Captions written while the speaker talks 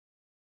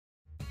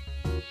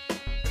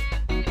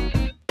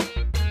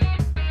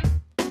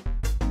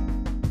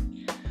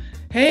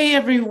Hey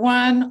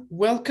everyone,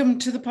 welcome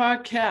to the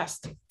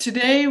podcast.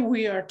 Today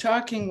we are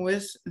talking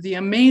with the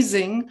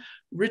amazing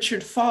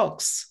Richard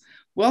Fowlks.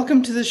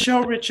 Welcome to the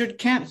show, Richard.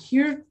 Can't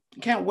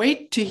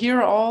wait to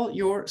hear all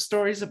your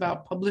stories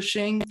about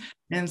publishing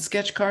and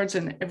sketch cards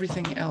and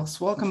everything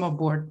else. Welcome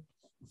aboard.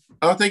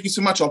 Oh, thank you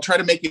so much. I'll try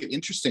to make it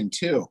interesting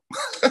too.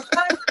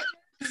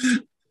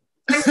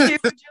 Thank you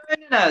for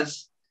joining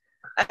us.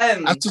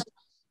 I'm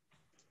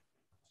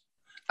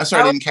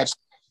sorry, I didn't catch.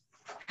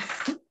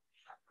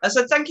 I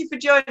said thank you for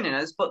joining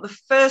us, but the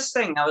first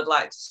thing I would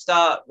like to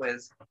start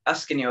with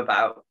asking you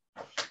about,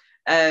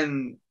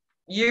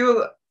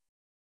 you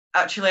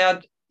actually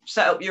had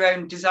set up your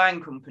own design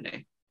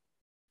company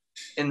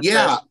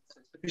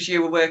because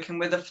you were working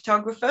with a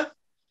photographer.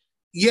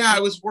 Yeah, I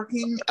was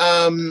working.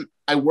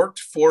 I worked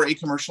for a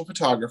commercial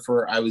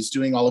photographer. I was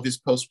doing all of his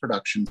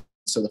post-production.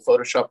 So the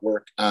Photoshop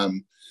work,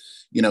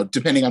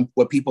 depending on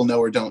what people know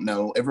or don't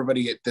know,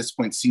 everybody at this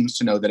point seems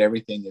to know that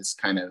everything is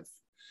kind of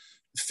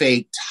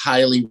faked,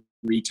 highly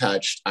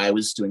retouched. I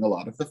was doing a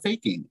lot of the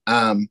faking.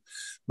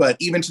 But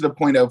even to the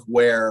point of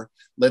where,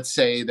 let's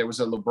say there was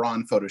a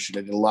LeBron photo shoot,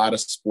 I did a lot of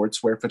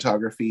sportswear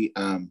photography.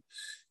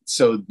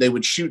 So they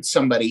would shoot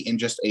somebody in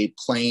just a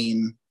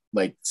plain,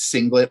 like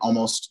singlet,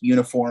 almost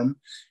uniform.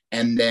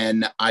 And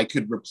then I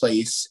could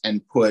replace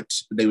and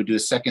they would do a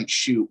second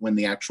shoot when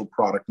the actual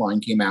product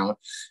line came out.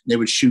 They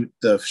would shoot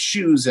the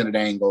shoes at an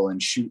angle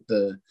and shoot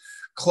the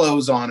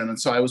clothes on. And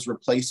so I was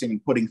replacing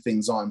and putting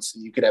things on. So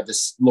you could have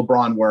this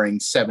LeBron wearing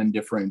seven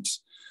different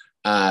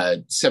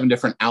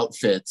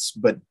outfits,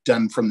 but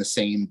done from the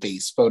same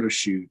base photo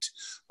shoot.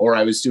 Or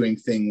I was doing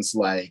things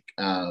like,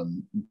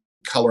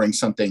 coloring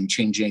something,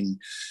 changing,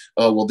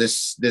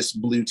 this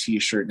blue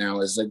t-shirt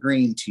now is a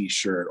green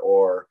t-shirt,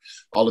 or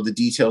all of the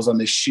details on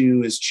this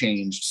shoe is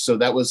changed. So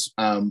that was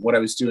what I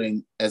was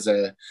doing as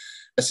a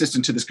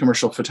assistant to this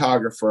commercial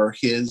photographer.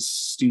 His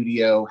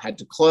studio had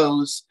to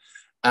close.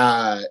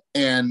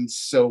 And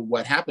so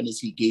what happened is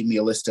he gave me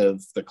a list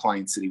of the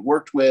clients that he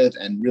worked with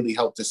and really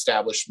helped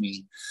establish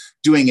me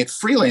doing it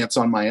freelance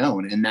on my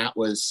own. And that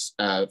was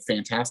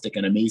fantastic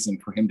and amazing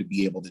for him to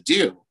be able to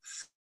do.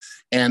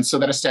 And so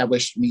that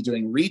established me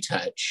doing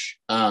retouch.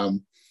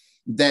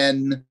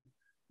 Then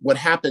what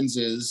happens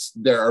is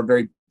there are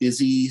very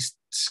busy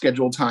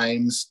scheduled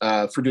times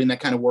for doing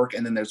that kind of work.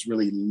 And then there's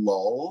really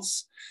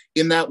lulls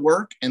in that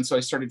work. And so I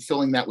started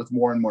filling that with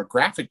more and more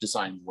graphic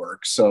design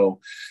work.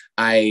 So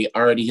I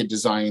already had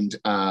designed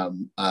a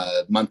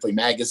monthly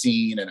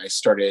magazine, and I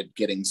started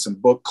getting some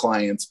book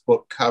clients,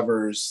 book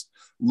covers,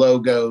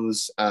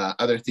 logos,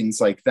 other things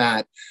like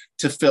that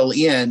to fill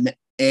in.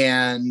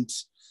 And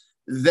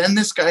then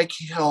this guy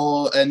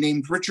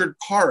named Richard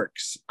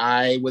Parks.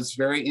 I was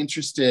very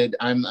interested.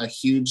 I'm a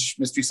huge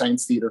Mystery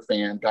Science Theater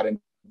fan, got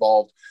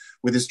involved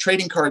with his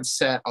trading card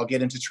set. I'll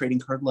get into trading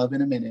card love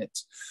in a minute.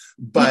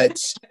 But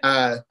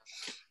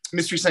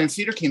Mystery Science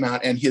Theater came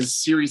out, and his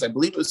series, I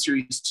believe it was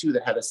series 2,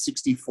 that had a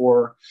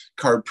 64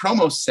 card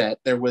promo set.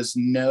 There was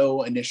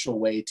no initial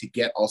way to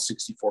get all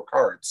 64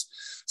 cards.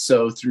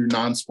 So through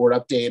Non-Sport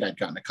Update, I'd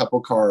gotten a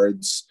couple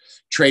cards,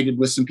 traded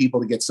with some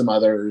people to get some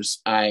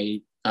others.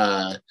 I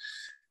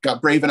got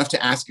brave enough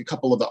to ask a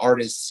couple of the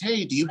artists,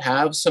 hey, do you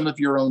have some of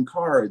your own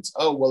cards?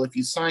 Oh, well, if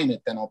you sign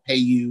it, then I'll pay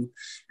you.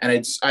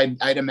 And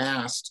I'd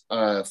amassed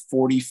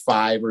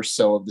 45 or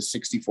so of the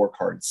 64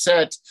 card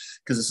set,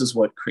 because this is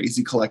what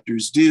crazy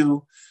collectors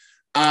do.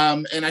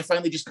 And I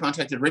finally just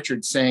contacted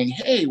Richard saying,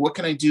 hey, what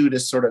can I do to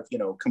sort of,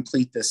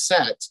 complete this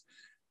set?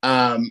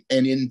 And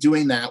in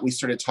doing that, we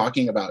started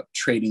talking about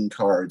trading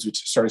cards. We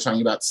started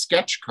talking about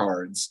sketch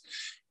cards.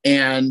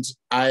 And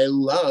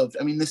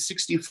the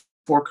 64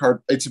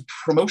 card, it's a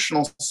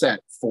promotional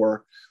set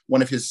for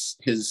one of his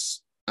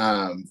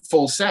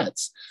full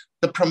sets.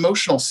 The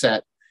promotional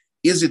set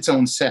is its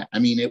own set.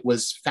 It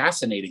was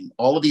fascinating.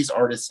 All of these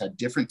artists had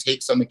different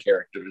takes on the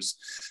characters,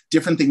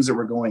 different things that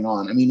were going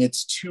on.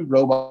 It's two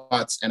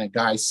robots and a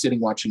guy sitting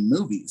watching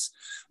movies,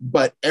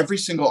 but every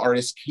single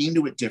artist came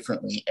to it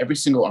differently. Every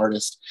single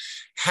artist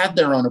had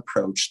their own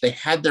approach. They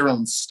had their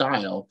own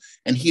style,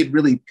 and he had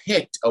really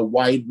picked a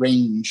wide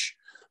range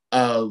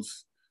of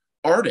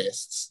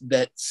artists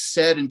that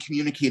said and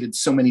communicated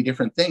so many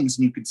different things,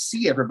 and you could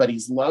see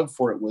everybody's love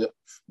for it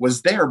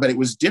was there, but it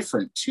was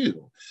different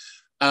too.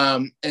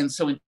 And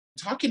so in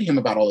talking to him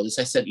about all of this,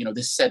 I said,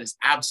 this set is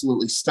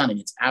absolutely stunning.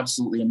 It's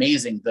absolutely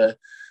amazing.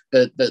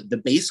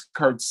 The base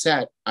card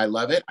set, I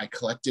love it. I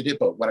collected it,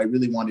 but what I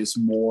really want is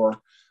more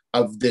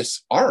of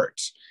this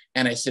art.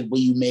 And I said, will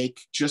you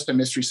make just a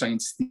Mystery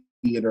Science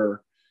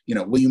Theater?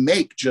 Will you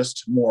make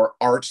just more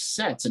art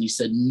sets? And he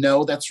said,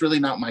 no, that's really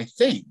not my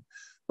thing.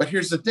 But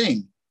here's the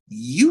thing,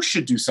 you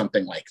should do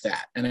something like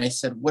that. And I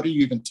said, what are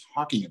you even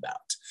talking about?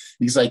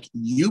 And he's like,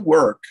 you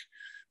work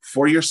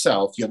for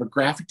yourself. You have a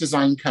graphic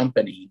design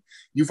company.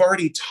 You've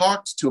already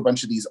talked to a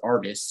bunch of these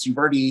artists. You've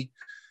already,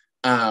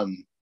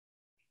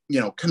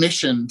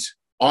 commissioned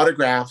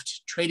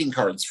autographed trading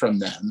cards from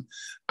them.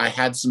 I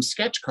had some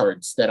sketch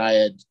cards that I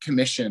had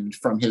commissioned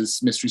from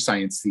his Mystery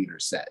Science Theater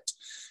set.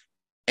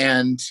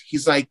 And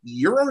he's like,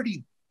 you're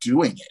already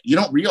doing it. You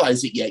don't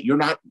realize it yet. You're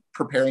not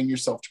preparing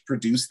yourself to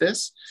produce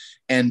this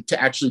and to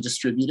actually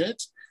distribute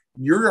it.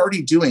 You're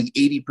already doing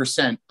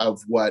 80%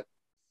 of what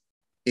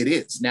it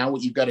is. Now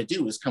what you've got to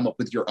do is come up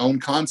with your own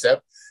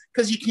concept,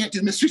 because you can't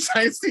do Mystery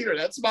Science Theater.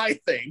 That's my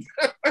thing.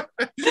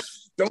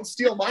 Don't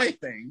steal my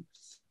thing.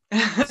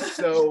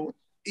 So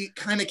it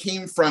kind of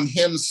came from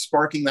him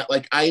sparking that.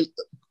 Like, I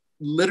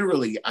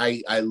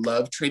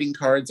love trading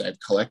cards. I've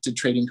collected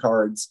trading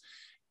cards,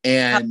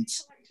 and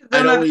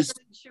I'd always.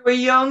 Since you were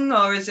young,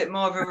 or is it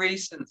more of a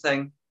recent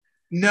thing?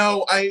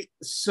 No,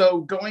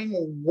 so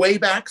going way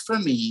back for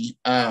me,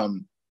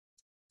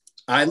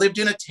 I lived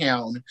in a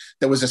town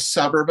that was a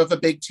suburb of a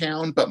big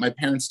town, but my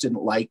parents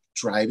didn't like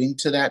driving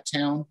to that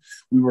town.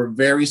 We were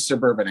very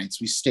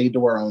suburbanites. We stayed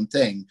to our own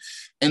thing.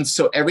 And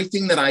so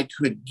everything that I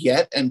could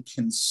get and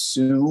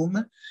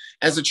consume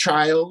as a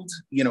child,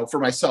 for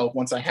myself,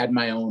 once I had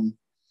my own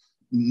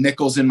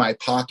nickels in my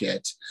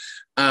pocket,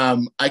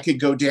 I could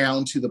go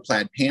down to the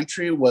Plaid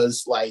Pantry,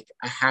 was like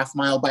a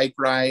half-mile bike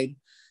ride.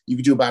 You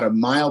could do about a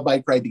mile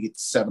bike ride to get to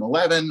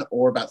 7-Eleven,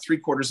 or about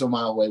 3/4 of a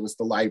mile away was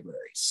the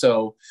library.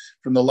 So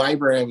from the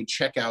library, I would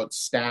check out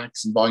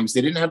stacks and volumes. They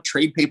didn't have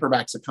trade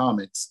paperbacks of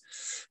comics,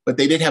 but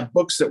they did have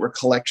books that were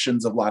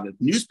collections of a lot of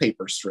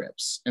newspaper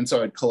strips. And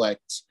so I'd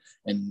collect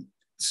and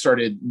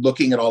started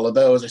looking at all of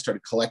those. I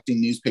started collecting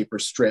newspaper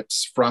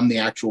strips from the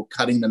actual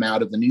cutting them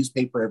out of the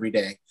newspaper every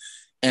day.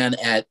 And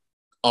at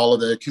all of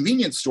the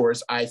convenience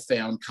stores, I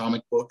found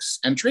comic books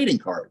and trading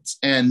cards.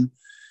 And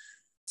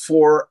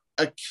for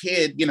a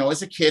kid,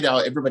 as a kid,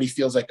 everybody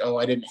feels like, oh,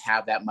 I didn't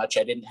have that much.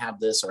 I didn't have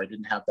this, or I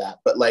didn't have that.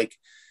 But like,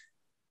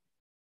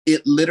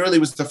 it literally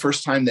was the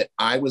first time that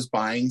I was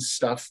buying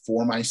stuff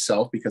for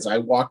myself, because I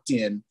walked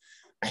in,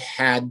 I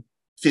had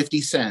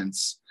 50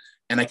 cents,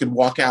 and I could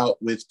walk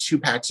out with 2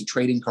 packs of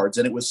trading cards,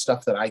 and it was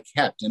stuff that I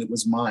kept, and it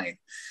was mine.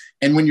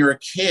 And when you're a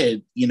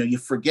kid, you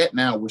forget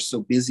now, we're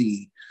so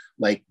busy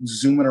like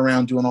zooming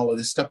around doing all of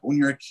this stuff. But when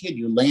you're a kid,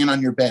 you're laying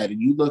on your bed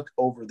and you look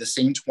over the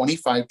same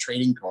 25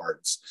 trading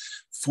cards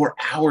for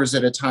hours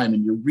at a time,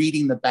 and you're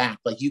reading the back.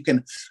 Like,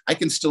 I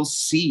can still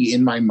see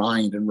in my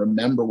mind and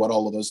remember what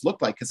all of those look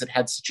like, because it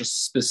had such a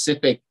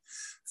specific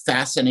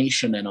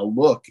fascination and a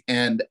look.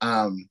 And,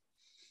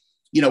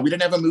 we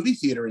didn't have a movie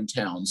theater in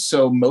town.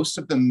 So most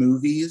of the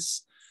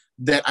movies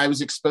that I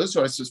was exposed to,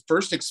 I was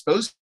first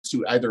exposed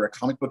to either a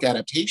comic book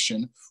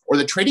adaptation or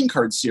the trading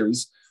card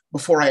series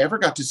before I ever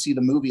got to see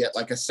the movie at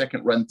like a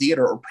second run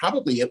theater, or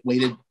probably it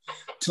waited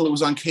till it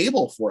was on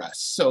cable for us.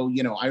 So,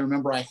 I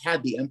remember I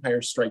had the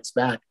Empire Strikes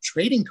Back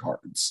trading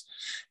cards,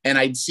 and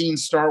I'd seen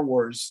Star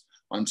Wars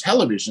on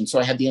television. So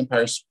I had the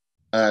Empire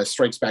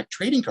Strikes Back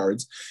trading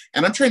cards,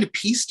 and I'm trying to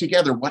piece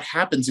together what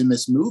happens in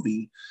this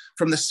movie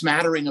from the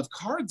smattering of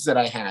cards that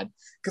I had,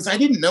 because I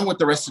didn't know what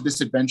the rest of this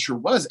adventure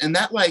was. And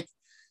that, like,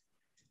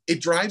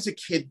 it drives a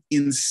kid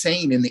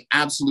insane in the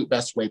absolute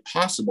best way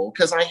possible,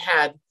 because I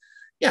had,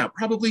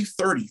 probably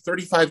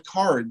 35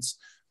 cards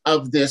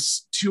of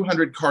this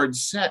 200 card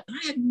set.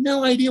 I had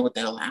no idea what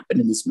the hell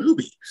happened in this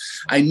movie.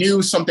 I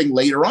knew something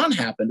later on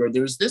happened, or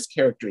there's this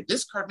character.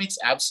 This card makes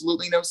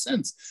absolutely no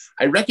sense.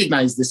 I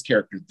recognize this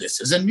character. This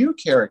is a new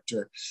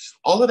character.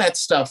 All of that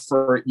stuff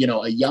for,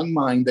 a young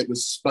mind that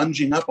was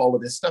sponging up all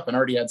of this stuff and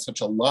already had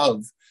such a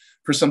love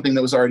for something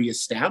that was already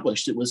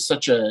established. It was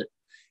such a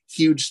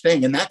huge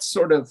thing. And that's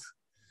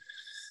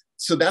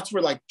so that's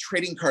where like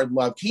trading card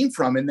love came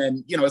from. And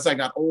then, as I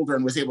got older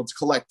and was able to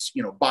collect,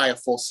 buy a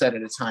full set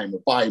at a time or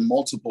buy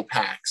multiple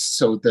packs.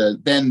 So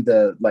the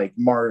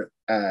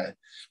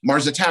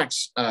Mars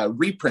Attacks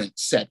reprint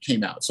set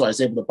came out. So I was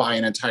able to buy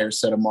an entire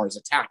set of Mars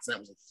Attacks. And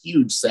that was a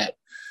huge set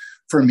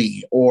for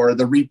me. Or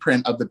the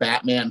reprint of the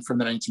Batman from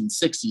the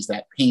 1960s,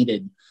 that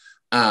painted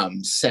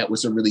set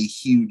was a really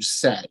huge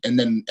set. And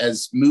then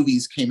as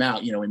movies came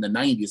out, in the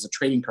 90s, a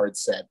trading card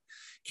set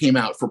came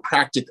out for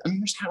practical.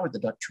 There's Howard the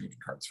Duck trading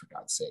cards, for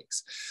God's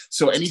sakes.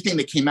 So anything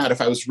that came out,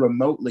 if I was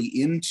remotely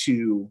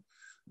into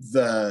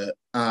the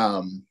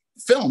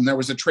film, there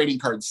was a trading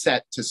card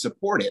set to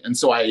support it. And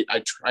so I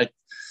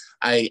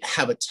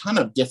have a ton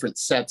of different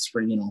sets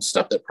for,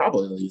 stuff that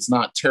probably is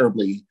not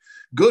terribly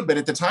good, but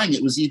at the time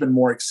it was even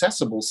more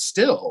accessible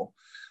still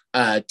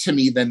to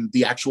me than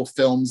the actual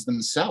films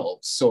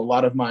themselves. So a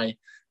lot of my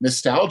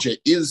nostalgia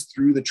is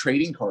through the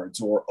trading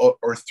cards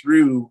or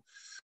through,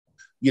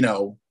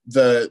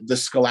 the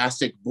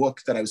scholastic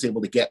book that I was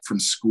able to get from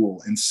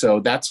school. And so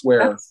that's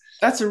where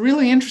that's a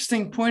really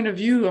interesting point of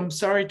view. I'm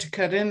sorry to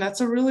cut in.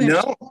 That's a really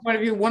interesting point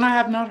of view. One I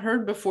have not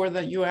heard before,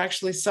 that you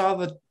actually saw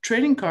the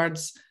trading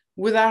cards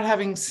without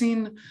having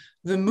seen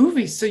the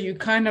movie. So you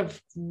kind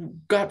of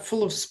got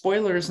full of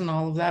spoilers and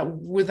all of that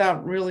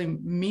without really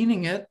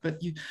meaning it,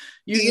 but you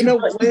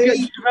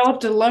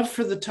developed a love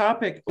for the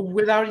topic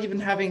without even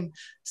having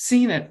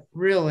seen it,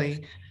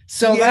 really.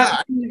 So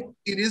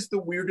it is the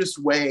weirdest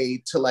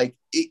way to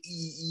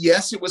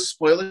yes, it was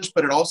spoilers,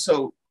 but it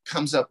also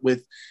comes up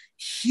with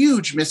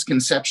huge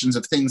misconceptions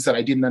of things that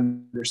I didn't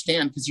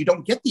understand, because you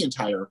don't get the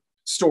entire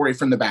story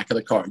from the back of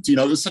the cards. You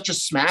know, it was such a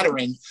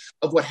smattering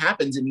of what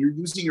happens, and you're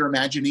using your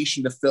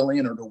imagination to fill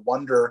in or to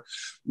wonder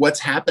what's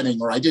happening.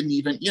 Or I didn't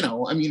even, you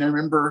know, I mean, I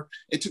remember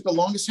it took the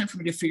longest time for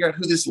me to figure out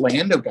who this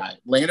Lando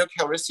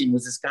Calrissian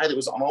was, this guy that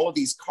was on all of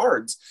these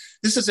cards.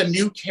 This is a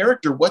new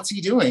character. What's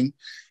he doing?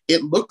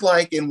 It looked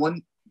like in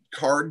one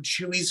card,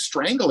 Chewie's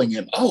strangling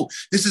him. Oh,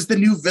 this is the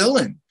new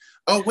villain.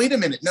 Oh, wait a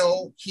minute.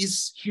 No,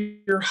 he's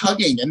here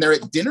hugging and they're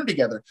at dinner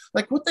together.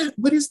 Like,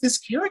 what is this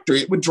character?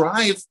 It would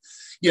drive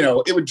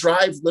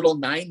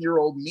little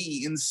 9-year-old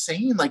me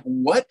insane. Like,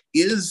 what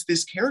is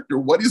this character?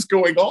 What is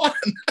going on?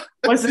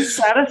 Was it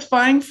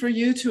satisfying for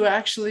you to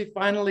actually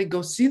finally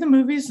go see the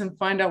movies and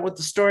find out what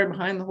the story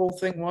behind the whole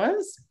thing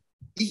was?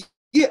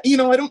 Yeah, you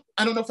know, I don't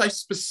know if I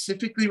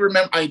specifically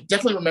remember. I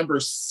definitely remember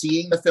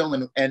seeing the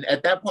film, and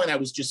at that point I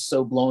was just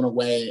so blown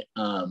away.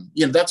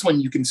 You know, that's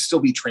when you can still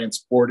be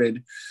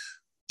transported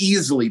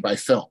easily by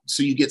film.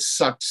 So you get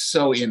sucked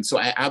so in. So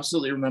I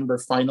absolutely remember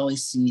finally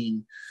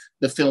seeing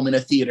the film in a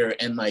theater,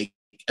 and like,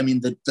 I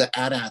mean, the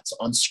AT-ATs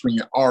on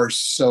screen are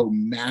so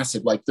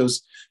massive. Like,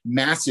 those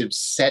massive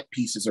set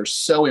pieces are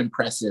so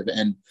impressive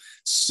and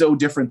so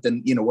different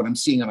than, you know, what I'm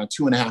seeing on a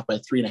 2.5 by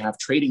 3.5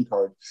 trading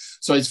card.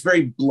 So I was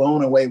very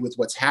blown away with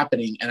what's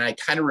happening. And I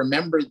kind of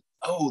remember,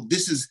 oh,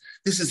 this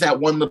is that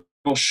one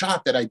little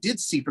shot that I did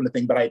see from the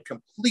thing, but I had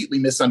completely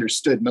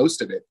misunderstood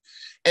most of it.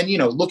 And, you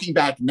know, looking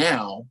back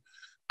now,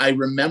 I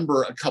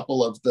remember a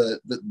couple of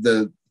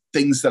the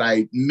things that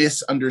I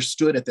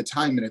misunderstood at the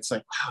time. And it's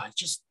like, wow, I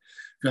just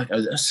feel like I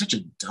was such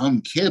a dumb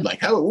kid. Like,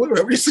 how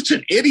were you such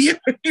an idiot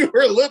when you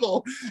were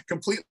little,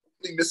 completely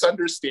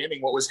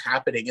misunderstanding what was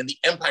happening? And the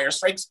Empire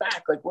Strikes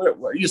Back. Like,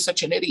 were you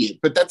such an idiot?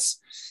 But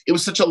it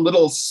was such a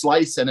little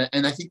slice. And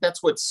I think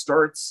that's what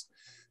starts,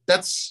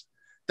 that's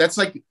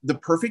like the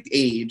perfect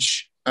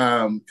age.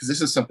 Because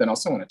this is something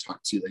else I want to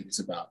talk to you ladies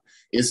about,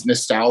 is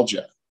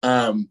nostalgia.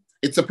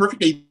 It's a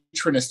perfect age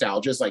for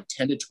nostalgia, is like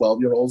 10 to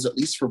 12-year-olds, at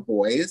least for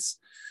boys.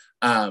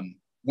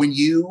 When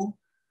you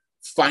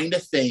find a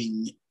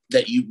thing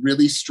that you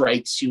really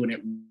strikes you and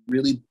it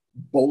really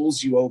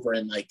bowls you over,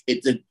 and like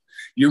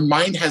your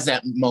mind has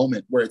that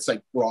moment where it's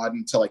like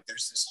broadened to like,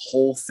 there's this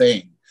whole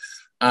thing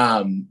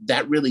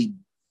that really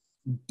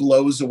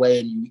blows away,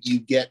 and you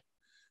get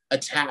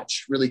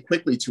attached really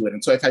quickly to it.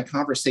 And so I've had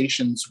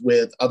conversations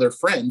with other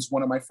friends.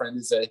 One of my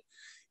friends is a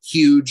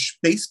huge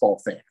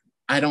baseball fan.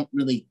 I don't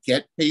really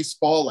get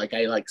baseball. Like,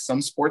 I like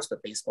some sports,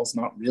 but baseball's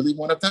not really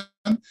one of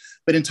them.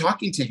 But in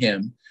talking to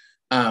him,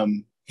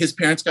 his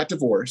parents got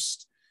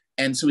divorced.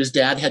 And so his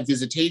dad had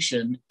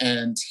visitation,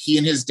 and he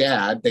and his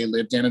dad, they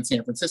lived down in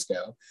San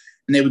Francisco,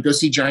 and they would go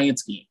see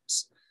Giants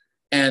games.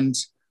 And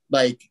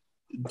like,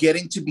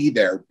 getting to be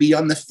there, be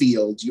on the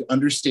field, you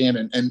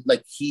understand. And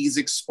like, he's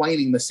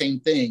explaining the same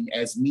thing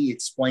as me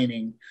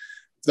explaining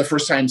the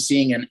first time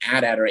seeing an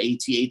AT-AT or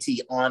AT-AT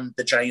on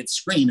the giant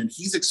screen. And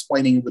he's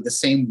explaining it with the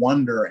same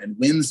wonder and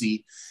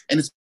whimsy. And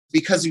it's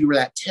because you were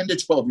that 10 to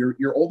 12,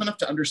 you're old enough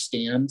to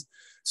understand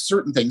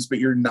certain things, but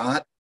you're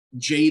not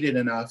jaded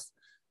enough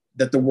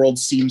that the world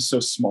seems so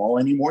small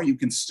anymore. You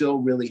can still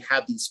really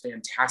have these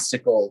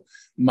fantastical,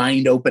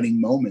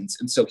 mind-opening moments.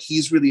 And so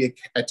he's really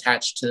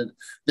attached to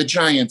the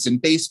Giants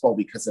and baseball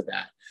because of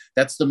that.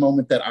 That's the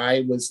moment that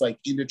I was like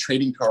into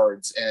trading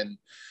cards and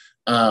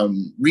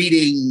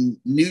reading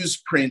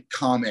newsprint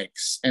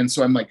comics. And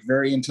so I'm like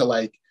very into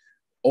like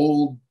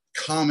old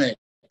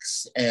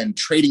comics and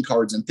trading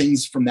cards and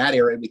things from that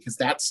era, because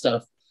that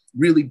stuff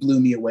really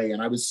blew me away.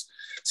 And I was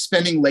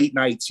spending late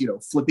nights, you know,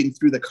 flipping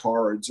through the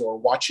cards or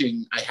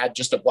watching. I had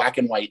just a black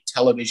and white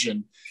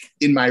television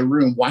in my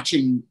room,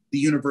 watching the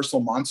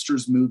Universal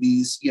Monsters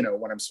movies, you know,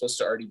 when I'm supposed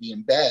to already be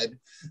in bed.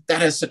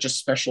 That has such a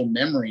special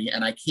memory,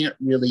 and I can't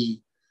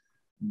really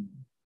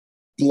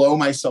blow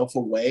myself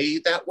away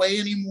that way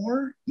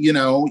anymore. You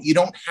know, you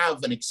don't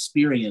have an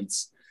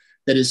experience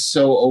that is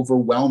so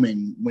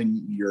overwhelming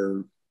when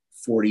you're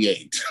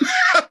 48.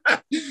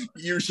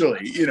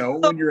 Usually, you know,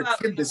 when you're a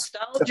kid, this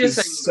stuff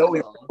is so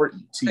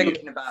important to you.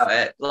 Thinking about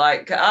it,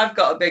 like, I've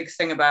got a big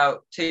thing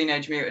about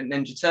Teenage Mutant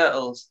Ninja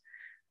Turtles,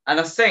 and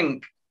I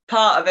think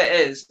part of it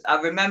is I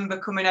remember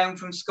coming home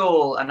from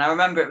school, and I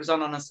remember it was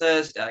on a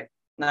Thursday,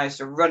 and I used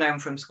to run home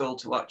from school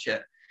to watch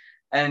it.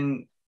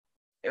 And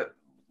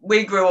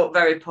we grew up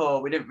very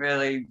poor. We didn't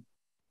really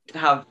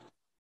have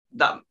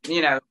that,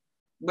 you know,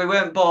 we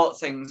weren't bought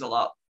things a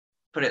lot,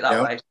 put it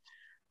that way.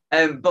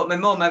 But my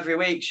mum, every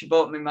week, she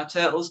bought me my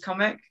Turtles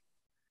comic.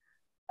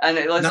 And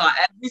it was like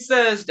every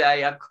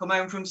Thursday, I'd come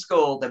home from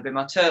school, there'd be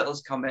my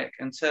Turtles comic,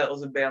 and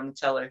Turtles would be on the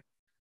telly.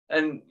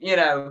 And, you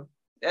know,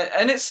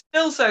 and it's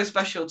still so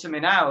special to me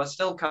now. I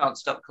still can't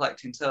stop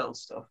collecting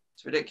Turtles stuff.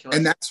 It's ridiculous.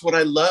 And that's what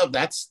I love.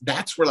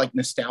 That's where like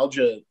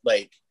nostalgia,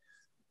 like,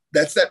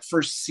 that's that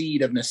first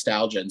seed of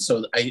nostalgia. And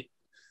so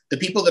the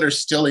people that are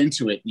still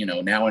into it, you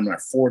know, now in our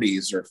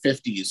 40s or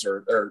 50s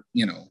or,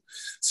 you know,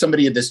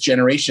 somebody of this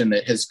generation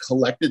that has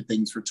collected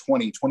things for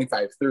 20,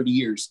 25, 30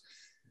 years,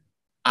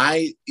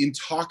 in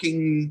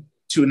talking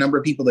to a number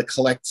of people that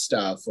collect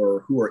stuff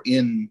or who are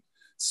in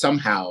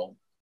somehow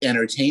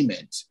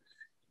entertainment,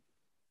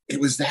 it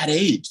was that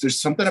age. There's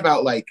something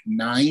about like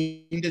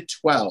 9 to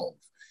 12,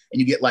 and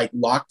you get like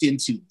locked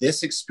into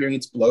this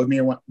experience, blew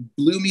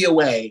me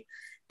away.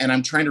 And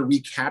I'm trying to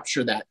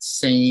recapture that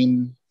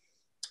same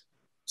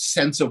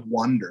sense of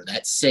wonder,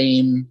 that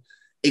same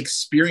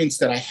experience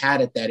that I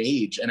had at that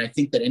age. And I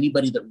think that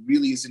anybody that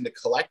really is into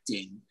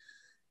collecting,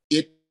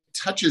 it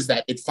touches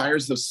that, it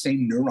fires those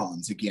same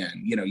neurons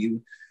again. You know,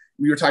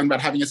 we were talking about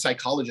having a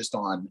psychologist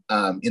on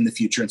in the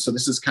future. And so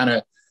this is kind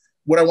of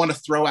what I want to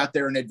throw out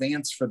there in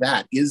advance for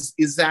that. Is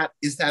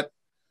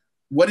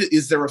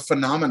there a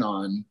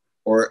phenomenon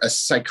or a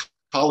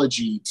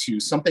psychology to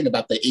something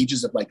about the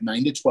ages of like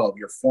 9 to 12,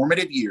 your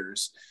formative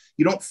years?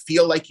 You don't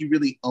feel like you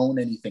really own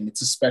anything.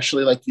 It's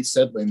especially like you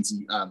said,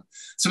 Lindsay,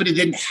 somebody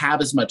didn't have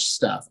as much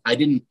stuff.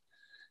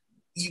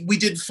 We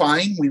did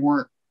fine. We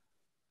weren't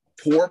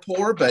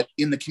poor, but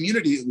in the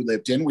community that we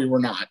lived in, we were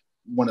not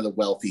one of the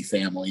wealthy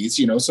families,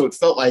 you know? So it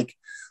felt like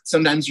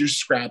sometimes you're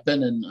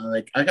scrapping and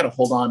like, I got to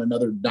hold on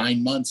another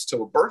 9 months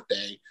to a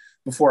birthday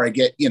before I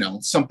get, you know,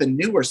 something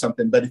new or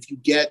something. But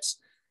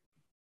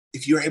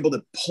if you're able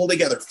to pull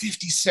together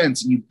 50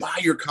 cents and you buy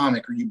your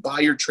comic or you buy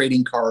your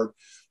trading card,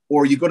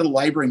 or you go to the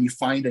library and you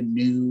find a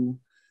new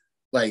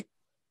like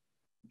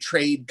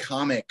trade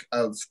comic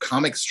of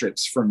comic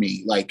strips for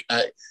me. Like,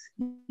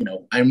 you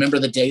know, I remember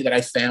the day that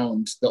I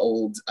found the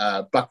old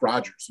Buck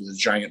Rogers with a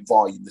giant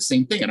volume, the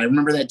same thing. And I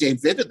remember that day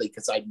vividly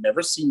because I'd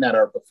never seen that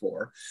art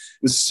before.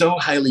 It was so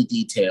highly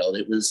detailed.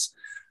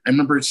 I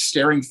remember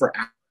staring for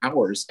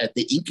hours at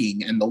the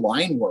inking and the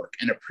line work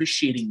and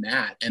appreciating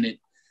that. And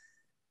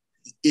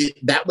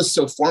that was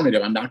so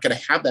formative. I'm not going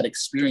to have that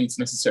experience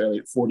necessarily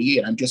at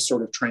 48. I'm just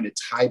sort of trying to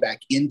tie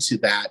back into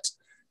that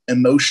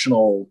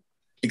emotional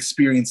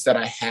experience that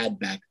I had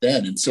back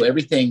then. And so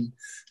everything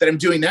that I'm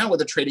doing now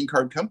with a trading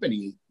card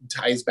company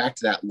ties back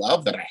to that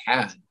love that I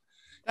had.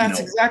 That's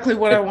exactly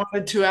what I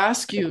wanted to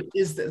ask you,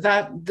 is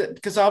that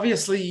because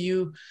obviously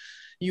you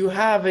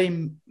have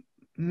a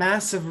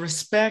massive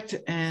respect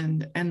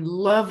and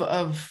love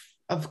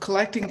of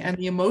collecting, and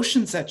the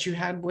emotions that you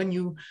had when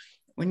you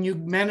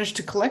managed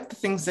to collect the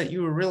things that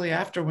you were really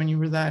after when you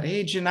were that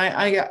age. And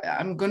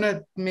I'm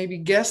gonna maybe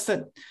guess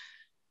that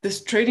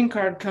this trading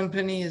card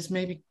company is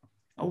maybe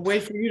a way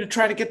for you to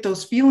try to get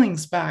those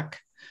feelings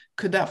back.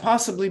 Could that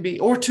possibly be,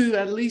 or to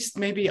at least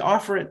maybe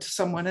offer it to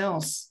someone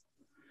else?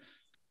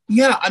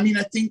 Yeah, I mean,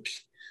 I think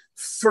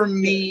for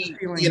me,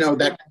 you know,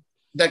 that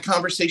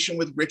conversation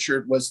with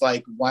Richard was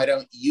like, why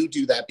don't you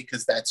do that?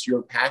 Because that's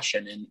your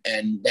passion.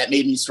 And that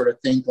made me sort of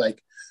think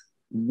like,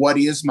 what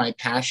is my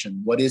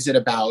passion? What is it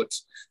about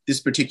this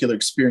particular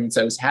experience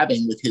I was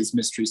having with his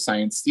Mystery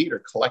Science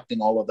Theater,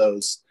 collecting all of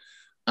those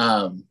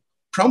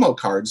promo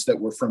cards that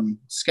were from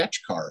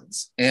sketch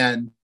cards?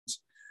 And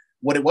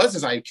what it was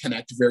is I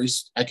connected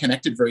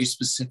very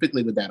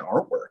specifically with that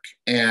artwork.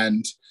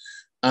 And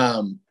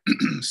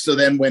so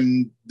then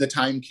when the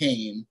time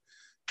came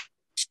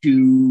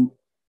to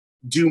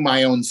do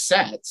my own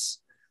sets,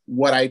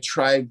 what I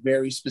tried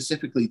very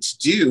specifically to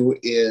do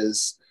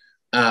is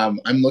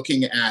I'm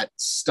looking at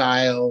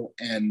style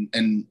and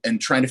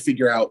trying to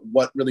figure out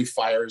what really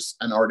fires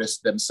an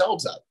artist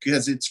themselves up,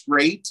 because it's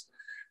great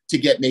to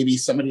get maybe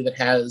somebody that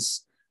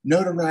has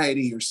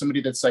notoriety or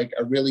somebody that's like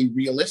a really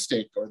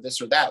realistic or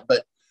this or that.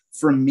 But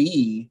for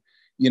me,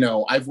 you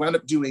know, I've wound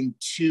up doing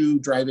 2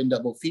 drive-in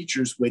double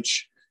features,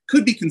 which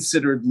could be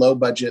considered low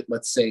budget,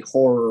 let's say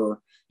horror.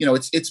 You know,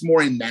 it's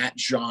more in that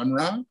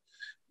genre.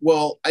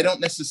 Well, I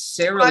don't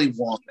necessarily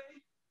want.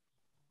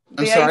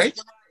 I'm sorry.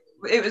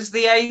 It was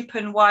the Ape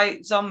and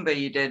White Zombie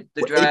you did.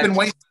 The Ape and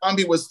White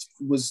Zombie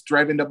was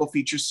drive-in double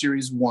feature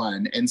series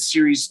 1, and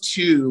series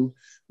 2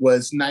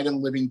 was Night of the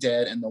Living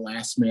Dead and The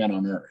Last Man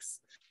on Earth.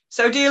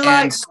 So do you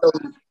like?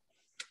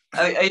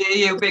 Are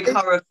you a big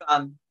horror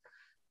fan,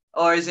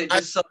 or is it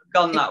just sort of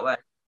gone that way?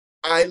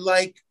 I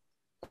like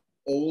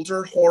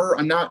older horror.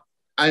 I'm not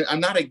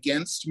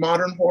against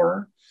modern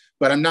horror,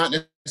 but I'm not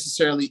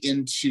necessarily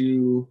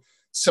into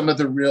some of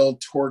the real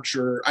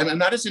torture. I'm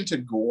not as into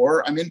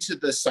gore. I'm into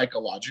the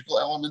psychological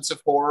elements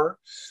of horror.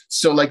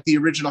 So like the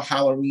original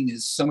Halloween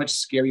is so much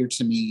scarier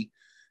to me,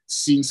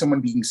 seeing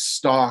someone being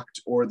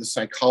stalked, or the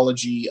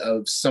psychology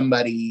of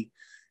somebody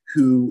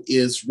who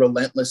is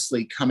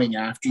relentlessly coming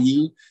after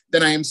you,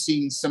 than I am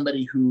seeing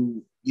somebody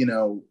who, you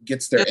know,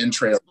 gets their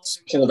entrails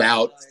pulled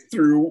out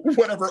through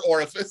whatever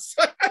orifice.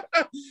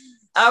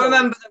 I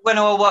remember when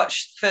I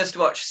first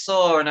watched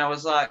Saw, and I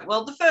was like,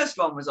 well, the first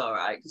one was all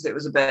right because it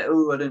was a bit,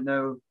 I didn't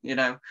know, you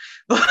know.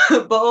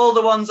 But all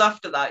the ones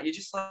after that, you're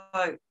just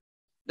like,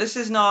 this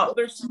is not. Well,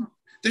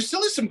 there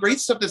still is some great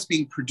stuff that's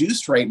being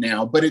produced right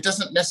now, but it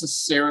doesn't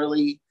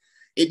necessarily,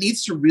 it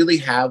needs to really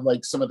have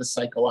like some of the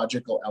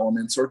psychological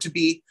elements, or to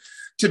be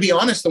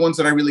honest, the ones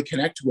that I really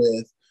connect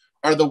with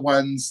are the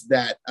ones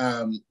that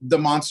the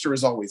monster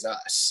is always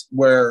us,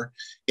 where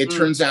it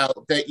turns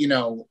out that, you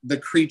know, the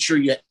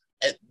creature,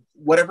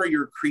 whatever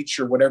your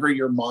creature, whatever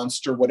your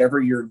monster, whatever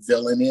your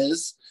villain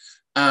is,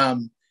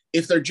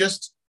 if they're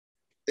just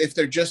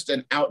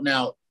an out and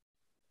out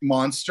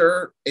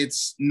monster,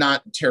 it's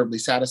not terribly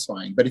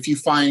satisfying. But if you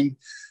find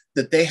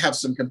that they have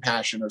some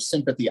compassion or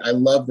sympathy. I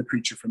love The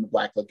Creature from the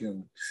Black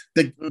Lagoon.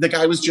 The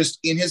guy was just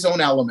in his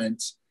own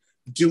element,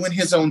 doing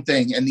his own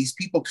thing. And these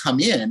people come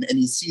in and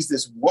he sees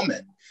this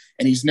woman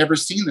and he's never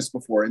seen this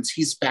before. And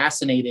he's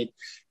fascinated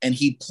and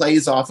he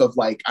plays off of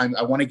like,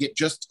 I want to get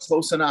just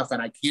close enough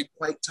and I can't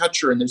quite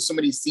touch her. And there's so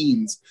many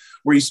scenes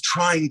where he's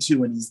trying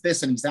to, and he's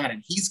this and he's that,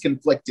 and he's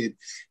conflicted.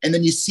 And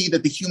then you see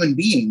that the human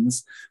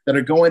beings that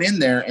are going in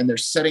there and they're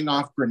setting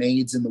off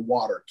grenades in the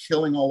water,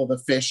 killing all of the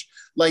fish.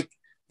 Like,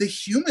 the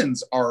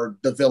humans are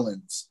the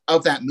villains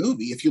of that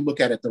movie, if you look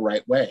at it the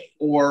right way.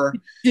 Or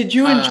did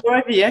you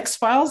enjoy the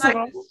X-Files at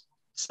all?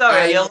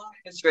 Sorry, you'll like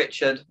this,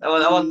 Richard. I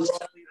want to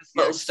tell you this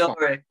little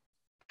story.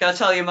 Can I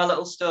tell you my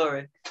little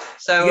story?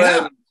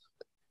 So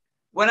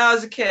when I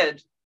was a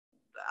kid,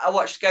 I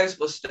watched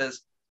Ghostbusters.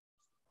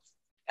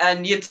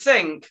 And you'd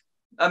think,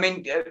 I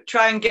mean,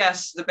 try and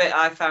guess the bit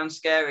I found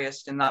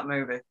scariest in that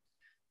movie.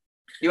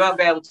 You won't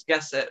be able to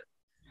guess it.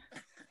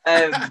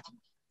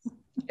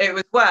 It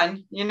was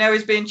when, you know,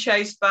 he's being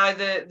chased by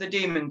the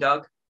demon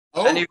dog.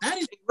 Oh, and he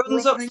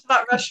runs up to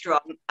that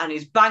restaurant and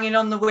he's banging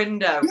on the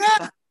window.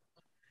 Yeah.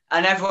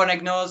 And everyone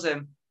ignores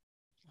him.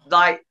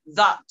 Like,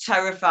 that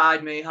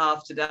terrified me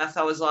half to death.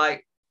 I was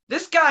like,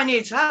 this guy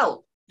needs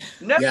help.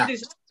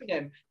 Nobody's helping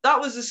him. That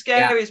was the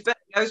scariest bit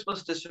of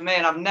Ghostbusters for me,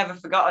 and I've never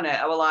forgotten it.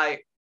 I was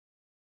like,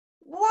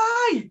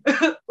 why?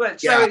 So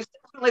it's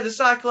definitely the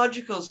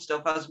psychological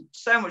stuff has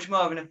so much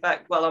more of an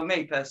effect, well, on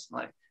me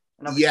personally.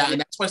 And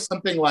that's why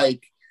something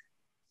like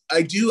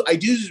I do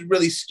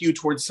really skew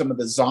towards some of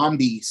the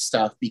zombie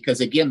stuff,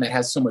 because again, that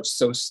has so much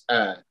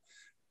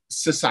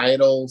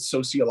societal,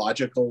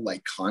 sociological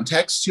like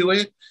context to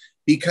it.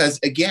 Because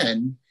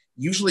again,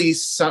 usually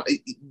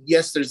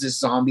yes, there's this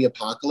zombie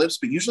apocalypse,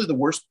 but usually the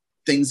worst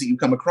things that you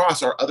come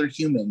across are other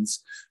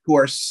humans who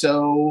are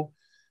so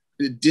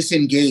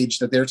disengaged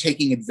that they're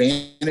taking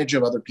advantage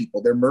of other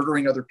people. They're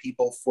murdering other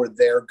people for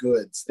their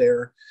goods.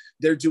 They're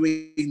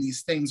doing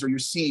these things, or you're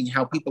seeing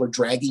how people are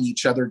dragging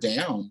each other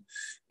down.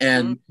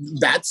 And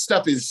that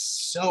stuff is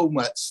so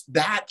much,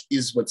 that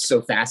is what's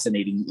so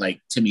fascinating,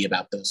 like, to me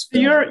about those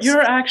films.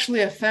 You're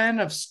actually a fan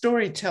of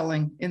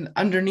storytelling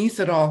underneath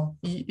it all.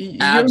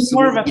 You're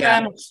more of a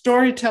fan of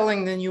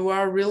storytelling than you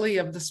are really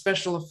of the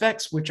special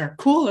effects, which are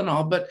cool and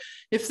all. But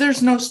if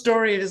there's no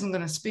story, it isn't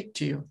going to speak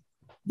to you.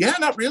 Yeah,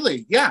 not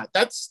really. Yeah,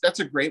 that's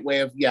a great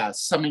way of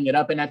summing it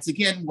up. And that's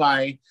again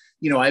why,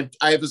 you know, I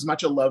have as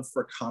much a love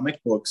for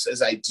comic books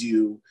as I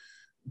do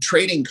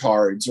trading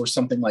cards or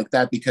something like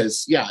that,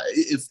 because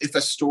if a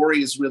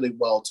story is really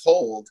well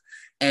told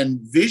and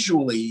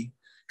visually,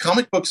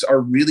 comic books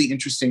are really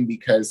interesting,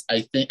 because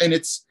I think, and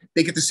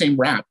they get the same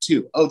rap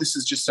too. Oh, this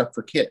is just stuff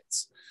for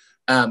kids.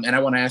 And I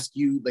want to ask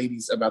you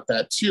ladies about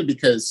that too,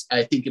 because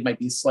I think it might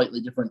be a slightly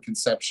different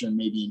conception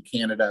maybe in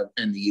Canada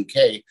and the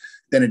UK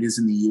than it is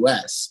in the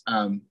US.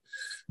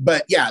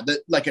 But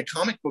like a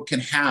comic book can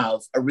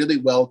have a really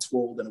well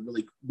told and a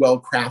really well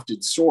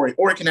crafted story,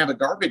 or it can have a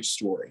garbage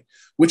story.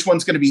 Which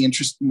one's going to be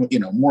interesting, you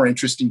know, more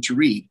interesting to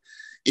read?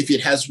 If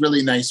it has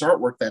really nice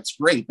artwork, that's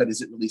great, but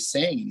is it really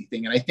saying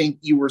anything? And I think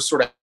you were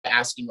sort of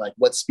asking like,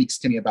 what speaks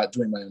to me about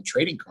doing my own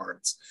trading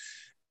cards?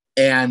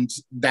 And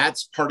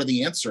that's part of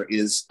the answer,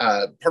 is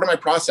part of my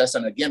process.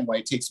 And again, why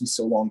it takes me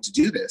so long to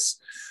do this.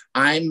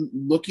 I'm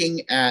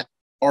looking at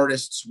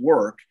artists'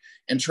 work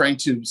and trying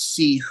to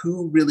see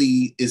who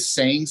really is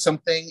saying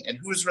something and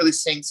who's really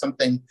saying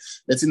something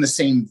that's in the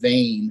same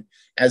vein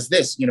as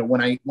this. You know,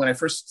 when I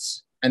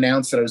first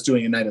announced that I was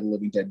doing a Night of the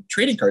Living Dead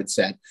trading card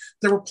set,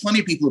 there were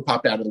plenty of people who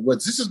popped out of the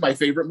woods. This is my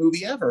favorite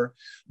movie ever,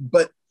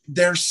 but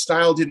their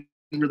style didn't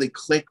really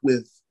click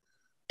with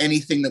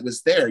anything that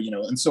was there, you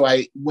know. And so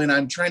when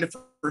I'm trying to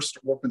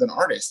first work with an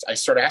artist, I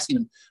start asking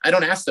them, I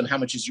don't ask them, how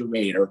much is your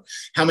rate, or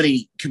how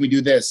many, can we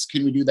do this?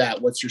 Can we do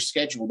that? What's your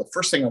schedule? The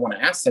first thing I want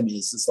to ask them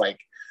is like,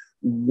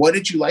 what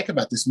did you like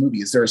about this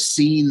movie? Is there a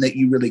scene that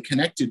you really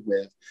connected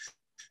with?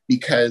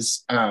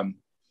 Because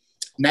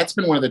that's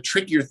been one of the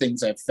trickier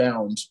things I've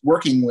found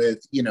working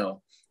with, you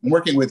know, I'm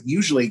working with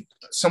usually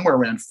somewhere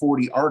around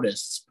 40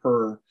 artists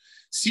per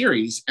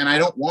series. And I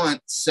don't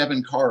want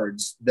 7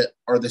 cards that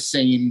are the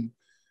same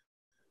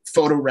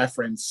photo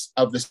reference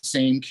of the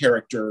same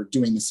character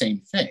doing the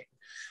same thing.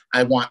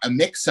 I want a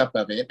mix up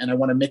of it, and I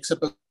want a mix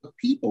up of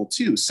people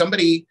too.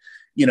 Somebody,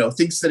 you know,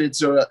 thinks that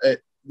it's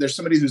there's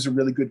somebody who's a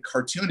really good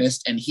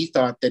cartoonist, and he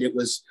thought that it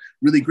was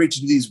really great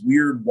to do these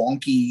weird,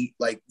 wonky,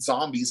 like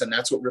zombies, and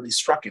that's what really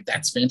struck it.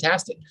 That's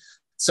fantastic.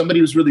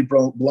 Somebody was really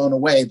blown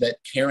away that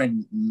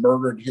Karen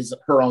murdered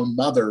her own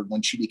mother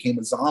when she became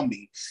a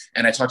zombie.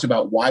 And I talked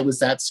about, why was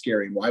that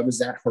scary? Why was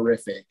that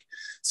horrific?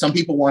 Some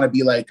people want to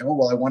be like, oh,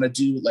 well, I want to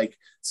do like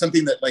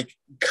something that like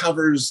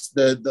covers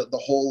the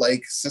whole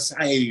like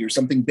society or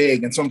something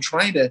big. And so I'm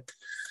trying to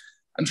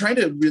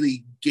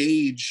really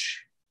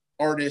gauge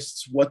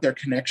artists, what their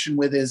connection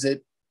with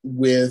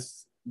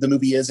the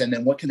movie is, and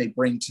then what can they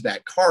bring to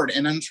that card.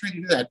 And I'm trying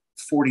to do that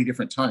 40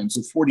 different times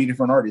with 40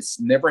 different artists,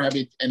 never have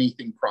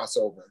anything cross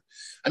over.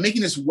 I'm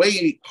making this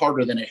way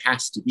harder than it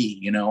has to be.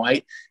 You know,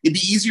 it'd be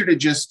easier to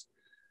just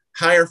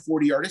hire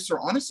 40 artists, or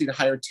honestly to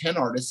hire 10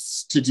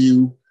 artists to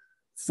do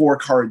 4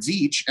 cards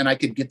each, and I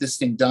could get this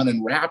thing done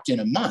and wrapped in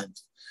a month.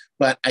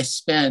 But I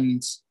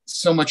spend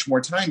so much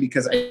more time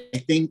because I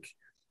think,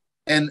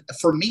 and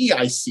for me,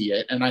 I see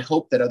it, and I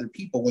hope that other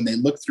people, when they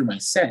look through my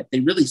set, they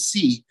really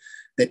see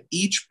that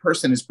each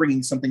person is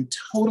bringing something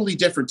totally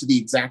different to the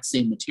exact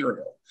same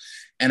material.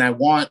 And I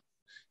want,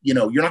 you're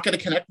not going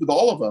to connect with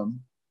all of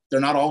them. They're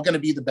not all going to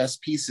be the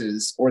best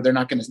pieces, or they're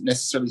not going to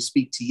necessarily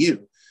speak to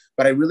you.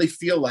 But I really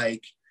feel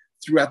like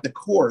throughout the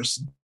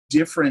course,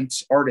 different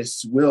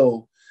artists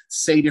will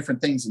say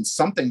different things and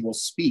something will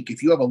speak.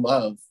 If you have a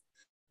love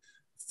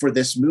for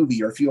this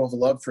movie, or if you have a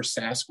love for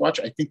Sasquatch,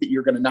 I think that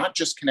you're going to not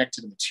just connect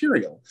to the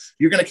material,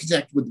 you're going to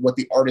connect with what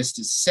the artist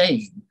is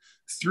saying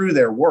through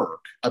their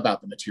work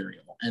about the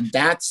material. And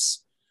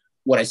that's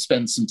what I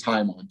spend some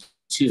time on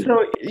too.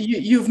 So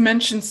you've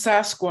mentioned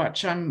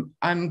Sasquatch.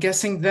 I'm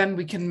guessing then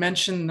we can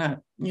mention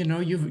that,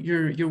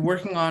 you're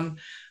working on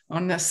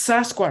a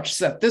Sasquatch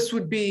set. This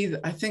would be,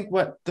 I think,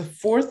 what, the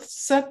 4th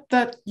set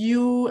that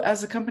you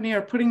as a company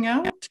are putting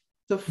out?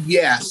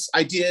 Yes,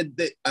 I did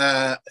the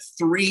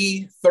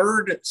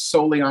third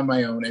solely on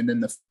my own, and then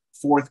the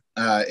 4th,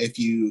 if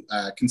you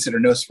consider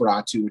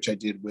Nosferatu, which I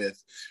did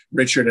with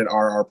Richard at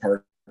RR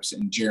Parks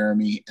and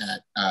Jeremy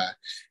at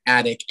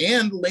Attic,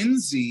 and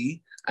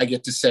Lindsay, I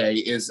get to say,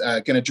 is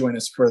going to join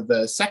us for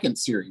the 2nd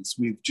series.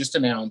 We've just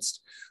announced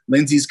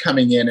Lindsay's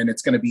coming in, and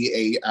it's going to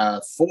be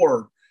a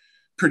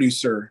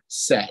 4-producer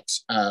set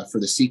for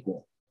the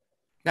sequel.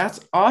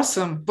 That's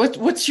awesome. What's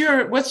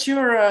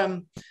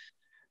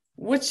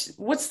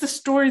the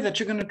story that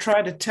you're going to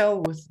try to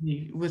tell with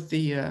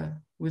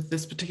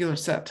this particular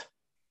set?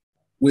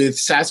 With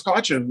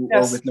Sasquatch or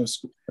with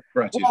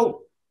Nosferatu?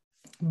 Well,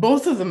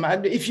 both of them.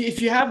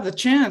 If you have the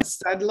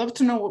chance, I'd love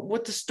to know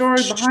what the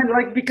story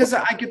behind, because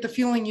I get the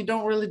feeling you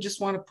don't really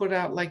just want to put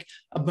out like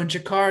a bunch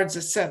of cards,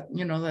 a set,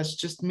 that's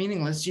just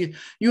meaningless. You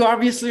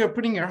obviously are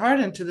putting your heart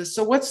into this.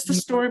 So what's the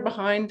story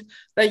behind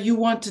that you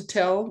want to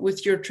tell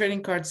with your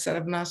trading card set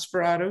of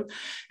Nosferatu?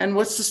 And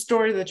what's the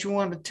story that you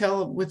want to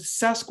tell with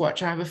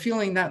Sasquatch? I have a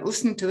feeling that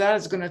listening to that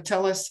is going to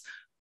tell us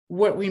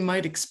what we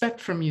might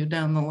expect from you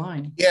down the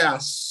line. Yeah,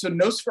 so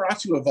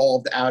Nosferatu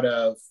evolved out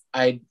of,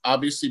 I'd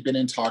obviously been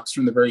in talks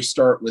from the very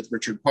start with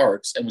Richard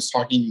Parks and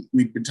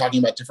we'd been talking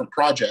about different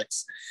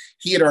projects.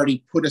 He had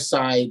already put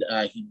aside,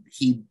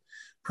 he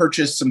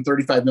purchased some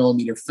 35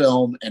 millimeter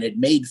film and had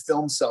made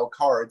film cell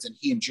cards, and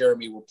he and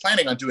Jeremy were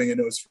planning on doing a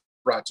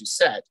Nosferatu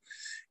set.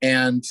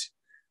 And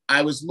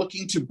I was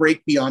looking to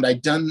break beyond,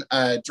 I'd done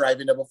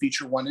Drive-In Double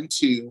Feature 1 and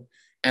 2,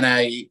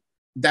 and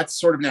that's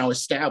sort of now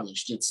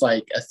established. It's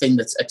like a thing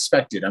that's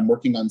expected. I'm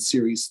working on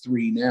series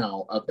 3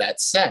 now of that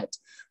set,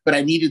 but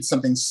I needed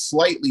something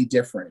slightly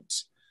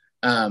different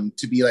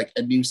to be like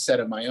a new set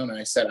of my own. And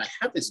I said, I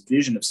have this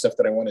vision of stuff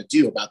that I want to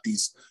do about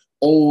these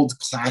old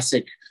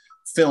classic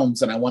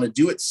films, and I want to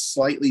do it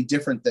slightly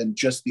different than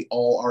just the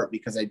all art,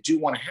 because I do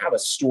want to have a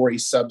story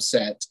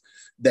subset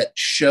that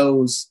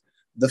shows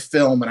the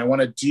film. And I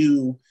want to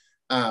do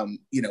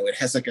it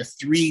has like a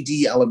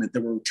 3D element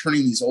that we're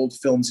turning these old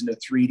films into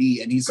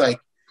 3D. And he's like,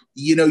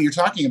 you're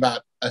talking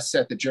about a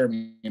set that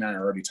Jeremy and I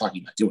are already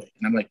talking about doing.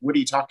 And I'm like, what are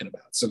you talking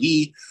about? So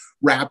he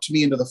wrapped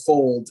me into the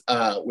fold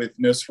with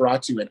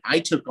Nosferatu. And I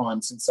took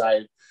on, since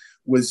I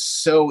was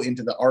so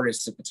into the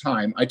artists at the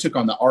time, I took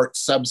on the art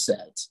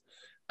subset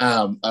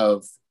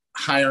of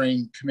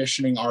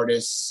commissioning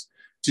artists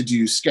to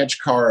do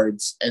sketch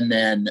cards. And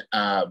then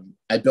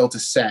I built a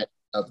set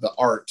of the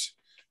art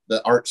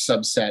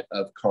subset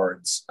of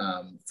cards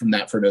from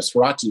that for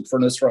Nosferatu. For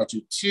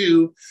Nosferatu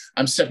 2,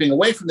 I'm stepping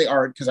away from the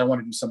art because I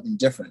want to do something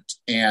different.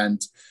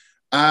 And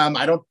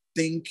I don't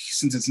think,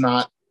 since it's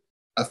not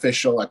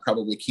official, I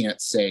probably can't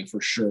say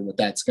for sure what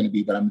that's going to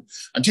be, but I'm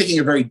taking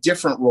a very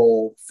different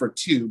role for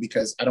 2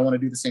 because I don't want to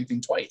do the same thing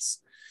twice.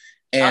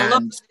 And I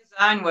love the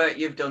design work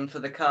you've done for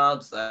the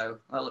cards, though.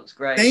 That looks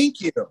great.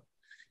 Thank you.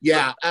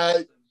 Yeah.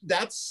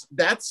 That's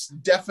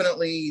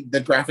definitely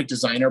the graphic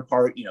designer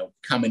part,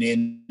 coming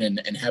in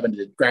and having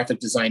to graphic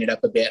design it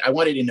up a bit. I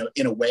wanted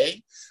in a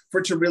way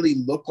for it to really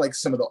look like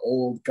some of the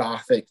old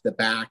Gothic. The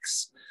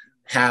backs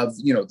have,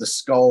 the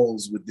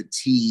skulls with the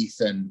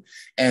teeth and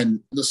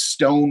the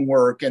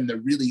stonework and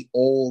the really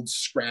old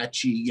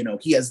scratchy,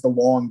 he has the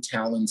long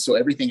talons. So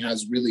everything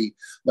has really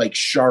like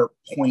sharp,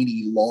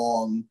 pointy,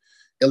 long,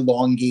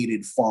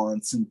 elongated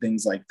fonts and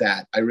things like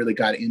that. I really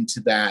got into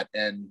that.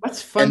 And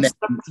that's fun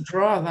stuff to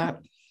draw that.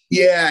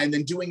 Yeah, and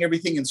then doing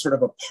everything in sort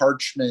of a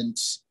parchment,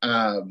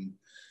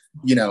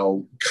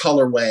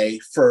 colorway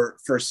for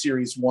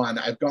series 1.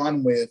 I've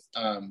gone with,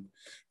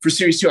 for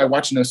series 2, I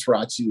watched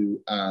Nosferatu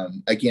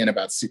again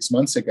about 6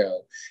 months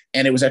ago,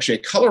 and it was actually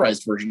a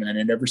colorized version, and I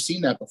had never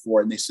seen that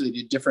before. And they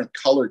did different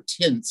colored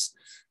tints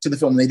to the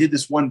film. They did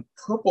this one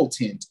purple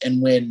tint,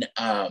 and when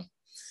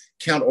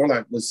Count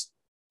Orlok was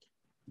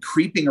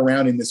creeping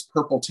around in this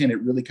purple tint,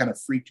 it really kind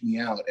of freaked me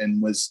out and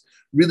was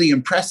really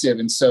impressive.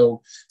 And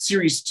so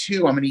series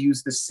 2, I'm going to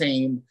use the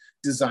same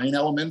design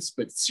elements,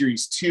 but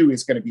series 2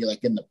 is going to be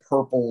like in the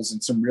purples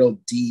and some real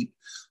deep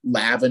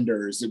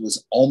lavenders. It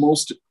was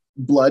almost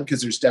blood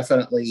because there's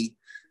definitely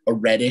a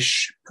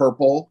reddish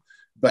purple,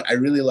 but I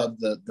really love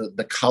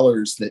the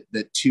colors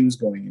that two's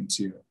going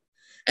into.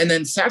 And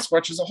then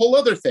Sasquatch is a whole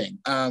other thing.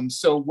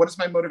 So what is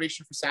my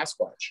motivation for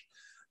Sasquatch?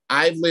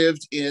 I've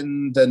lived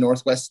in the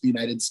Northwest of the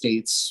United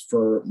States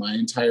for my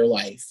entire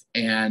life,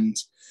 and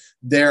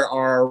there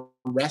are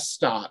rest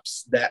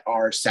stops that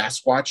are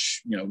Sasquatch,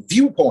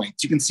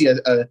 viewpoints. You can see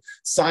a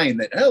sign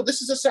that, oh,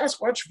 this is a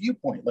Sasquatch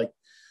viewpoint. Like,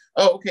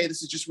 oh, okay,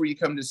 this is just where you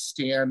come to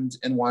stand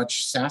and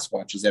watch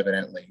Sasquatches,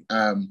 evidently.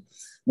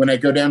 When I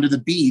go down to the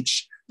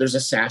beach, there's a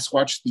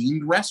Sasquatch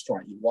themed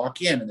restaurant. You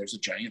walk in and there's a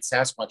giant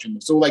Sasquatch in there.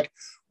 So like,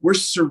 we're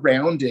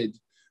surrounded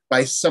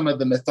by some of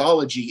the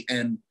mythology,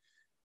 and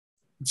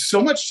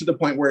so much to the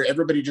point where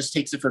everybody just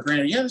takes it for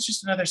granted. Yeah, it's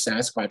just another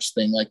Sasquatch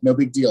thing. Like, no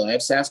big deal. I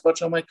have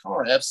Sasquatch on my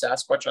car. I have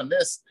Sasquatch on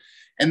this.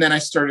 And then I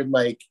started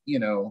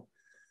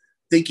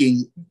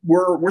thinking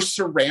we're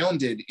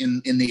surrounded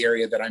in the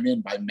area that I'm in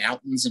by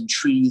mountains and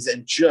trees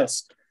and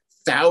just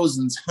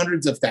thousands,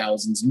 hundreds of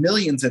thousands,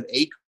 millions of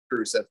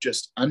acres of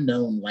just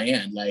unknown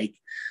land. Like,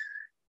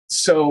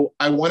 so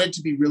I wanted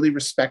to be really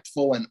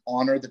respectful and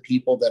honor the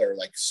people that are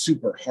like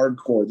super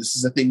hardcore. This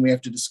is a thing we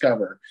have to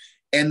discover.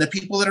 And the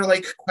people that are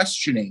like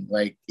questioning,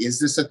 like, is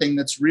this a thing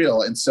that's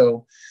real? And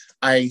so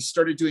I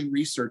started doing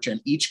research,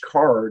 and each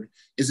card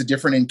is a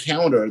different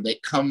encounter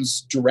that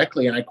comes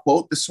directly. And I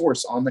quote the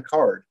source on the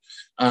card.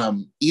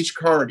 Each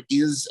card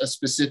is a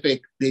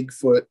specific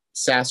Bigfoot,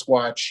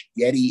 Sasquatch,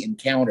 Yeti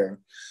encounter,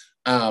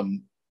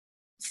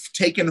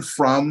 taken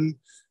from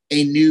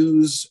a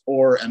news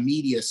or a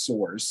media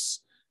source,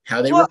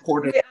 how they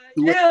reported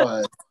who it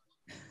was.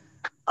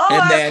 Oh,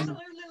 and I then,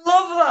 absolutely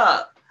love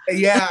that.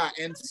 Yeah.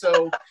 And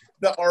so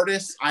the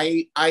artists,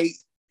 I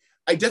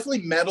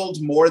definitely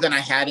meddled more than I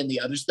had in the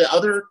others. The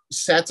other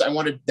sets, I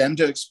wanted them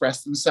to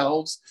express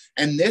themselves.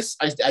 And this,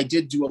 I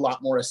did do a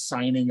lot more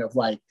assigning of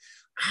like,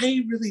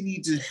 I really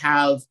need to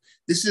have,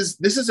 this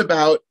is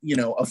about,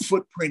 a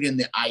footprint in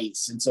the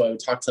ice. And so I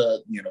would talk to,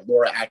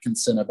 Laura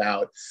Atkinson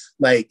about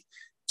like,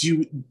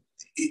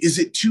 is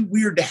it too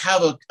weird to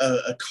have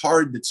a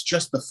card that's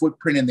just the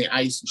footprint in the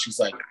ice? And she's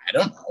like, I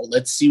don't know.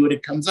 Let's see what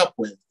it comes up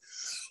with.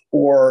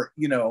 Or,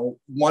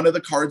 one of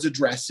the cards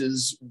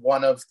addresses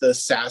one of the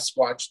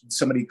Sasquatch.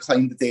 Somebody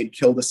claimed that they had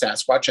killed a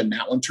Sasquatch, and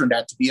that one turned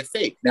out to be a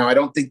fake. Now, I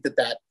don't think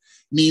that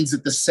means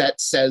that the set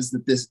says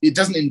that it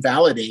doesn't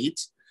invalidate,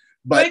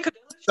 but you could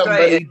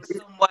illustrate it in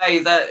some way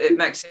that it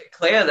makes it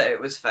clear that it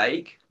was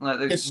fake.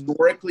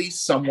 Historically,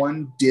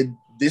 someone did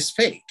this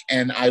fake,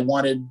 and I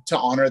wanted to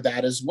honor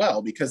that as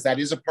well, because that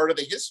is a part of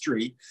the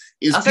history.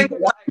 I think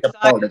a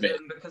part of it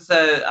because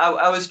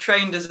I was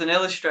trained as an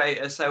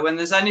illustrator, so when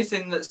there's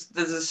anything there's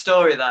a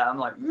story there, I'm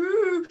like,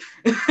 woo.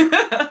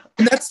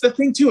 And that's the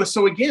thing too.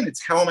 So again,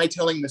 it's how am I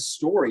telling the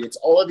story? It's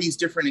all of these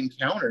different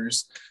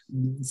encounters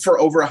for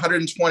over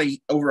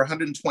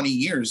 120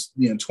 years.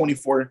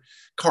 24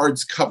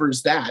 cards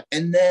covers that,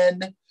 and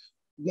then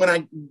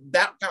when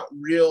that got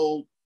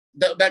real.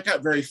 That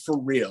got very for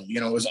real,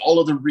 it was all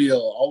of the real,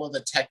 all of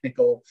the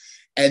technical.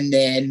 And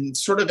then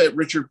sort of at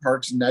Richard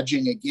Park's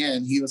nudging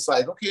again, he was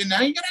like, okay, now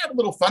you got to have a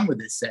little fun with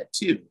this set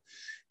too.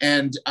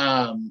 And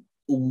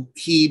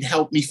he'd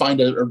helped me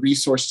find a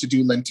resource to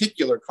do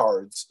lenticular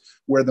cards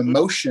where the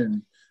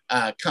motion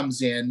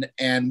comes in.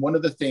 And one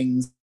of the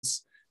things,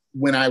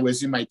 when I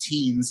was in my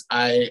teens,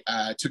 I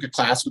took a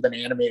class with an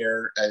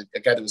animator, a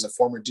guy that was a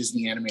former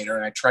Disney animator,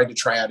 and I tried to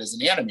try out as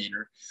an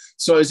animator.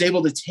 So I was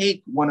able to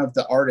take one of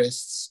the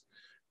artists'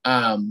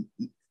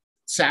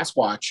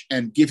 Sasquatch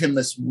and give him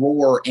this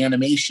roar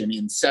animation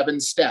in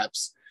 7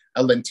 steps,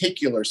 a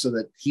lenticular, so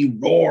that he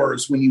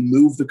roars when you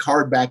move the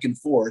card back and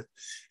forth.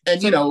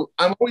 And,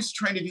 I'm always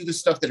trying to do the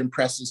stuff that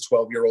impresses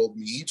 12-year-old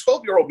me.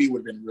 12-year-old me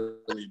would have been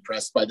really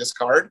impressed by this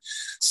card.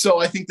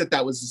 So I think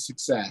that was a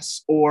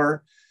success.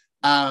 Or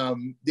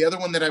the other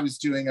one that I was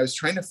doing, I was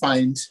trying to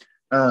find,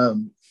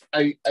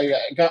 I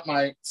got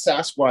my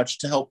Sasquatch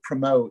to help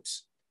promote.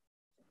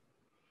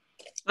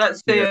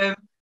 Let's see him.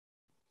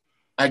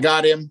 I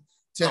got him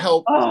to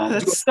help. Oh,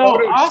 that's so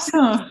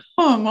awesome.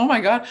 Oh my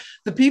God.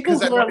 The people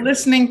who are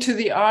listening to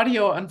the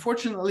audio,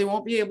 unfortunately,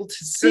 won't be able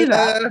to see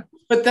that,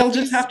 but they'll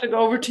just have to go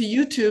over to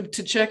YouTube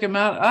to check him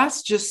out.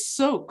 That's just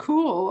so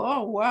cool.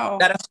 Oh, wow.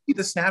 That has to be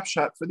the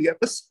snapshot for the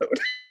episode.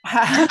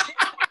 Have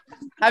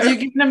you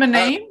given him a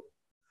name?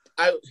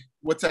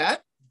 What's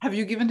that? Have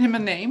you given him a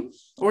name,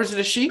 or is it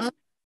a sheep?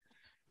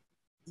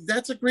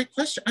 That's a great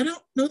question. I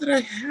don't know that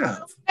I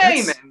have.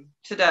 Name him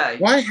today.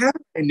 Why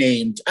haven't I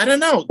named? I don't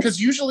know, because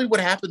usually what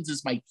happens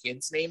is my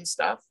kids name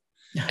stuff,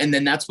 and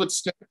then that's what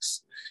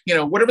sticks.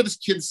 Whatever the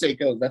kids say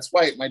goes. That's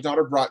why my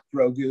daughter brought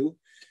Grogu,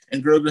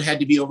 and Grogu had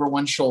to be over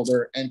one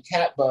shoulder, and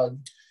Catbug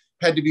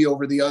had to be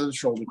over the other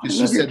shoulder, because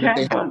she said that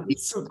they have to be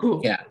so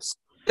cool. Cats.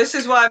 This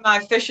is why my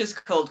fish is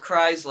called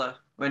Chrysler,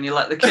 when you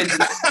let the kids.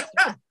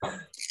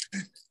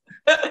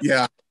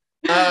 Yeah.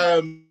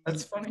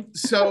 That's funny.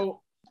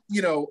 So,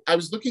 I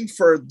was looking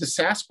for the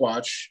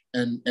Sasquatch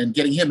and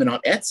getting him, and on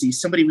Etsy,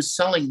 somebody was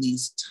selling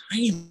these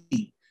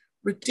tiny,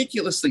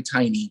 ridiculously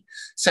tiny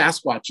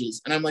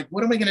Sasquatches. And I'm like,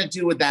 what am I going to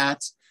do with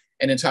that?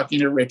 And then talking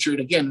to Richard,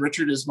 again,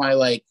 Richard is my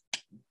like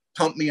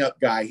pump me up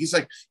guy. He's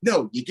like,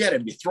 no, you get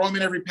him. You throw him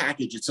in every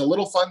package. It's a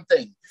little fun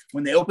thing.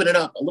 When they open it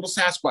up, a little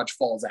Sasquatch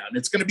falls out and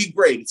it's going to be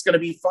great. It's going to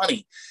be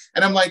funny.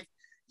 And I'm like,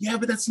 yeah,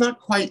 but that's not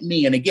quite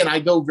me. And again, I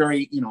go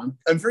very,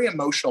 I'm very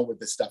emotional with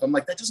this stuff. I'm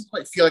like, that doesn't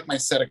quite feel like my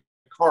set of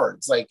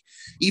cards. Like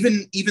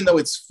even though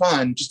it's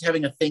fun, just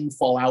having a thing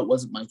fall out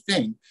wasn't my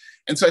thing.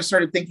 And so I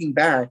started thinking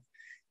back,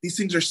 these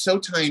things are so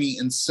tiny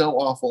and so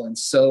awful and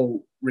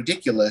so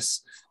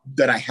ridiculous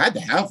that I had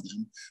to have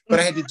them, but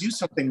I had to do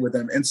something with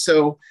them. And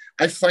so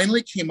I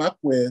finally came up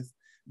with,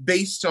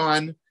 based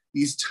on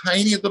these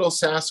tiny little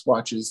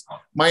Sasquatches,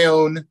 my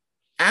own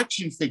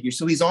action figure.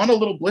 So he's on a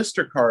little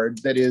blister card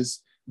that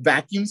is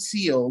vacuum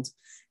sealed.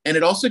 And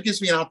it also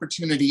gives me an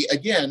opportunity.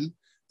 Again,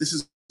 this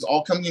is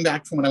all coming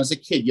back from when I was a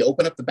kid. You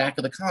open up the back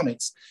of the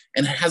comics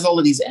and it has all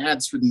of these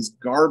ads for these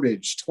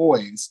garbage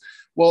toys.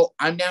 Well,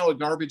 I'm now a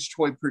garbage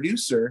toy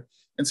producer.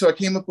 And so I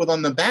came up with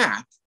on the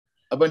back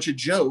a bunch of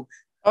joke.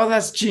 Oh,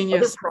 that's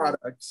genius. Other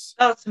products.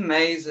 That's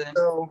amazing.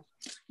 So,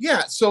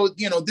 yeah. So,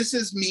 this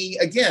is me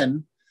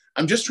again.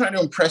 I'm just trying to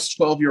impress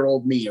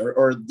 12-year-old me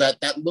or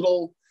that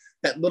little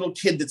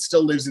kid that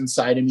still lives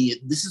inside of me.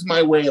 This is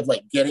my way of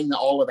like getting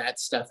all of that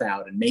stuff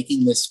out and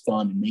making this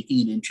fun and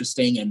making it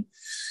interesting. And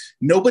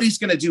nobody's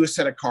going to do a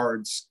set of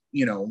cards,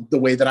 the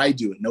way that I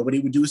do it. Nobody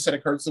would do a set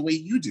of cards the way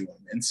you do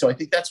them. And so I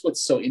think that's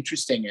what's so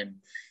interesting.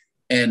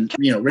 And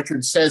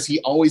Richard says he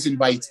always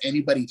invites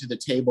anybody to the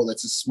table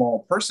that's a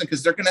small person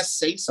because they're going to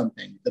say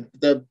something.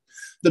 The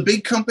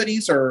big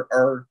companies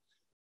are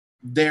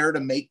there to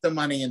make the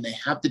money and they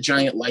have the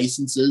giant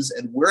licenses,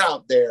 and we're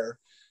out there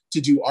to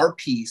do our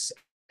piece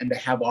and to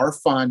have our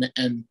fun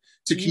and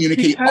to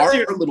communicate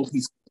our little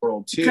piece of the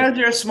world too. Because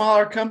you're a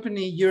smaller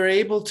company, you're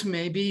able to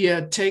maybe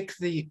take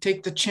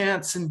the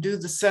chance and do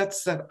the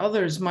sets that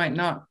others might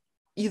not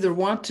either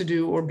want to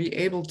do or be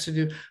able to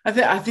do.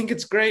 I think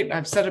it's great.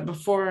 I've said it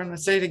before and I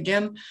say it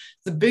again.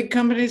 The big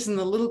companies and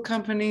the little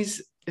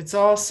companies, it's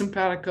all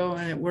simpatico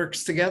and it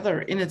works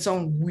together in its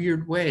own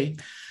weird way.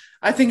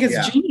 I think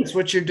it's genius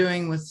what you're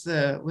doing with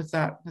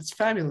that. That's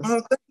fabulous.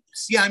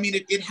 Yeah, I mean,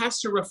 it has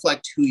to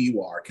reflect who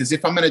you are. Because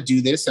if I'm going to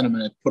do this and I'm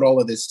going to put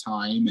all of this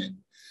time and,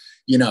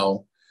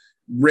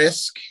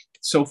 risk,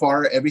 so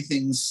far,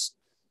 everything's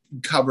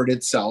covered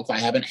itself. I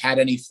haven't had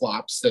any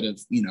flops that have,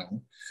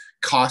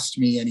 cost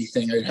me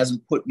anything. It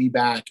hasn't put me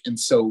back. And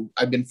so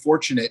I've been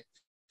fortunate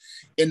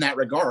in that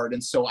regard.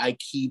 And so I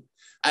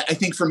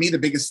think for me, the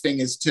biggest thing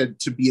is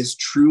to be as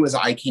true as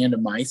I can to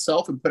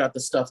myself and put out the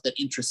stuff that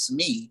interests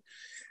me.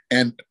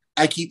 And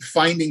I keep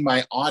finding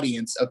my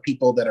audience of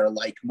people that are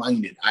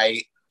like-minded.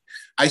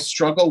 I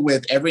struggle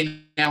with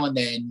every now and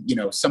then,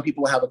 some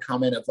people have a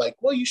comment of like,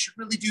 well, you should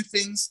really do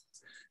things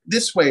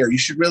this way, or you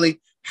should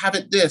really have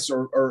it this,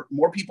 or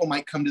more people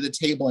might come to the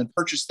table and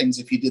purchase things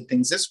if you did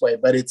things this way.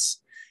 But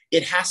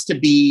it has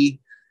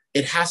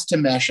to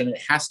mesh, and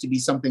it has to be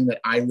something that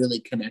I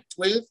really connect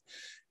with.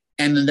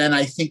 And then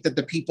I think that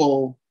the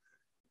people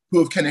who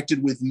have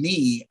connected with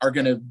me are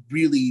going to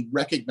really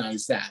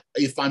recognize that.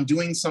 If I'm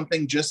doing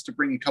something just to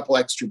bring a couple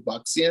extra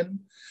bucks in,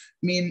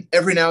 I mean,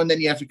 every now and then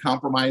you have to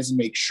compromise and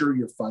make sure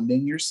you're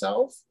funding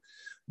yourself.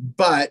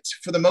 But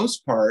for the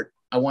most part,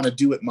 I want to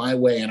do it my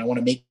way and I want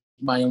to make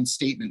my own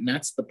statement. And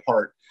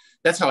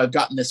that's how I've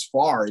gotten this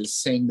far, is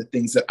saying the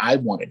things that I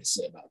wanted to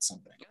say about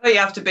something. Well, you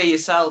have to be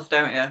yourself,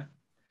 don't you?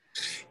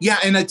 Yeah.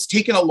 And it's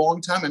taken a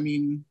long time. I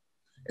mean,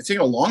 it's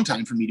taken a long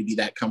time for me to be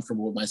that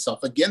comfortable with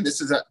myself. Again,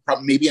 this is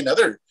maybe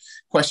another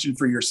question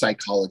for your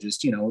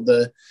psychologist.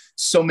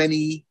 So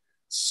many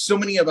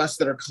of us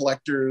that are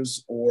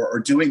collectors or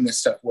doing this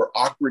stuff were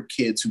awkward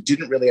kids who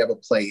didn't really have a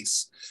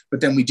place, but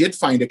then we did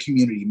find a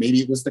community. Maybe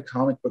it was the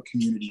comic book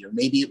community, or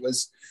maybe it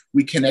was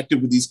we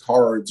connected with these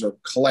cards or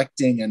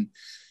collecting. And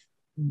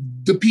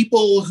the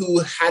people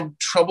who had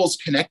troubles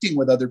connecting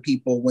with other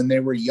people when they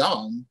were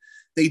young,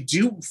 they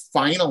do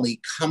finally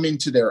come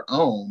into their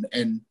own.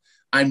 And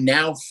I'm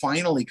now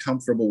finally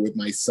comfortable with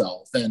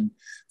myself and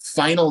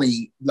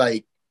finally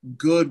like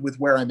good with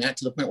where I'm at,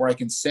 to the point where I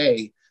can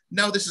say,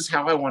 no, this is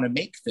how I want to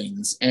make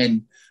things.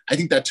 And I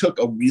think that took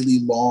a really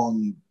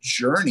long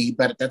journey,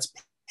 but that's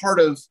part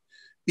of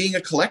being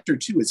a collector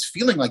too, is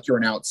feeling like you're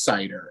an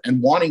outsider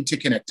and wanting to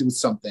connect with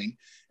something.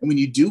 And when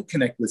you do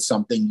connect with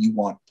something, you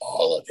want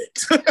all of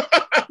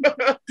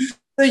it.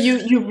 So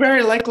you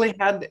very likely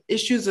had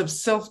issues of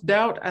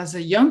self-doubt as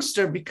a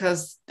youngster,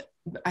 because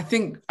I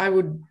think I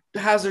would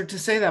hazard to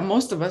say that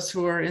most of us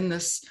who are in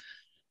this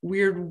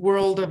weird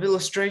world of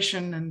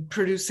illustration and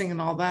producing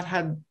and all that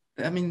had,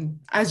 I mean,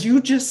 as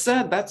you just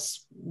said,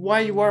 that's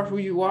why you are who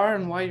you are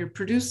and why you're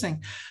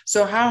producing.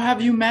 So how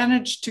have you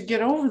managed to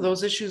get over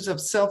those issues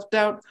of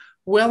self-doubt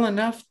well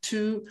enough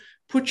to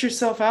put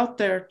yourself out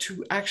there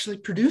to actually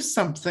produce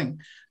something?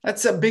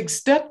 That's a big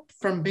step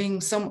from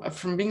being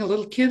a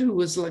little kid who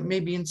was like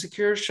maybe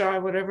insecure, shy,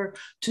 whatever,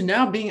 to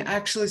now being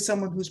actually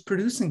someone who's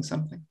producing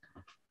something.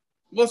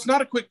 Well, it's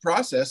not a quick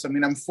process. I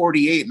mean, I'm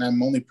 48 and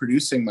I'm only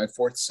producing my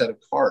fourth set of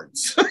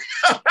cards.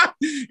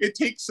 It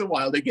takes a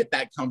while to get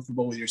that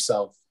comfortable with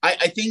yourself.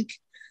 I think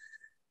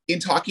in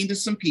talking to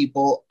some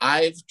people,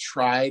 I've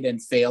tried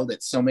and failed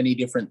at so many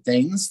different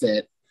things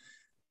that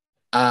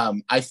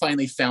I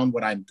finally found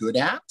what I'm good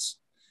at.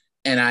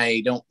 And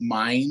I don't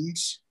mind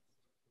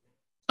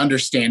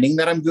understanding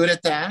that I'm good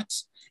at that.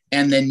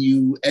 And then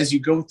as you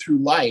go through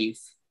life,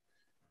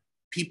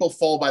 people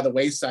fall by the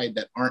wayside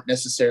that aren't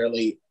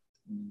necessarily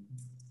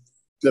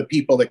the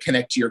people that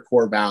connect to your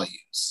core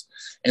values.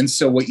 And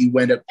so what you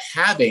end up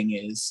having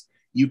is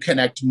you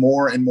connect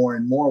more and more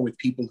and more with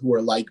people who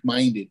are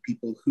like-minded,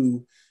 people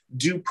who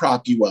do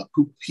prop you up,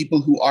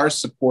 people who are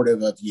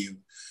supportive of you.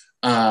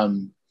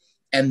 And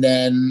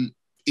then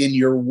in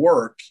your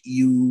work,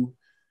 you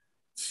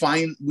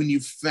find when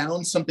you've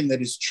found something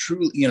that is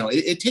truly,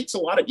 it takes a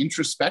lot of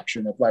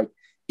introspection of like,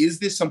 is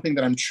this something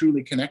that I'm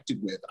truly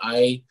connected with?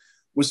 I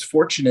was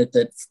fortunate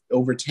that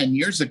over 10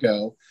 years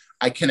ago,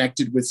 I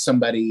connected with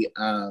somebody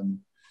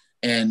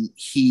and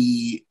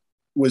he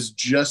was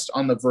just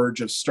on the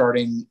verge of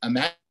starting a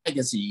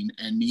magazine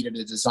and needed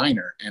a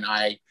designer. And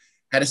I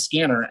had a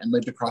scanner and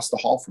lived across the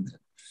hall from him.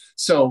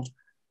 So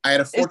I had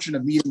a fortune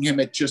of meeting him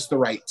at just the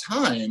right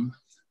time,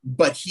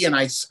 but he and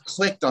I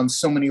clicked on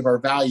so many of our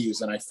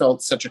values and I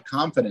felt such a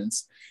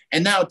confidence.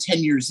 And now 10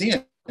 years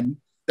in,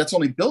 that's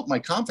only built my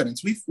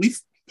confidence. We've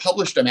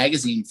published a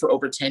magazine for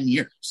over 10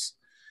 years.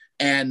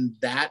 And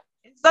that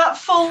is that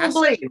full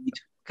bleed?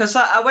 Because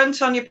I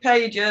went on your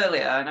page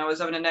earlier and I was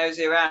having a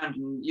nosy around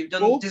and you've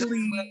done full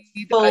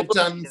bleed. I've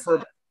done for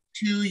about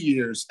 2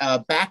 years.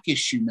 Back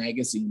Issue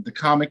magazine, the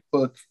comic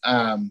book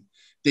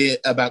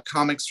about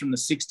comics from the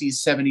 60s,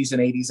 70s,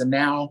 and 80s. And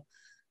now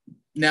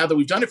that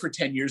we've done it for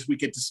 10 years, we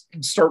get to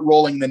start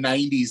rolling the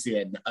 90s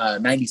in,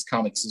 90s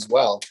comics as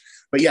well.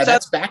 But yeah, so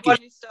that's Back Issue.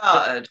 When you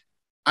started?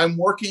 I'm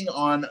working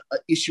on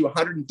issue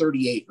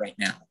 138 right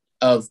now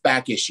of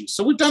Back Issue.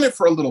 So we've done it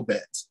for a little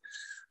bit.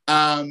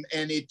 And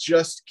it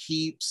just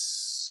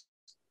keeps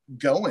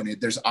going.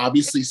 There's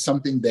obviously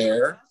something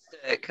there.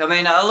 I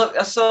mean,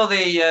 I saw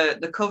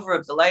the cover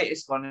of the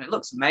latest one, and it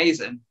looks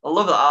amazing. I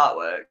love the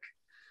artwork.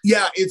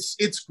 Yeah,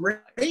 it's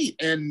great,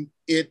 and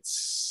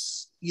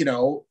it's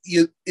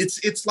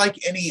it's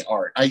like any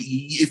art.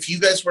 If you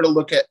guys were to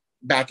look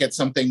back at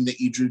something that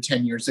you drew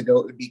 10 years ago,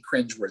 it would be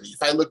cringeworthy.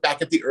 If I look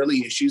back at the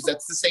early issues,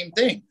 that's the same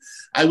thing.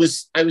 I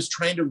was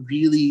trying to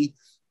really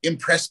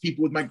impress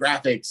people with my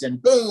graphics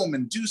and boom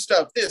and do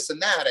stuff this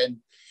and that,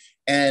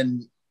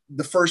 and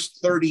the first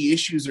 30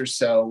 issues or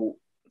so,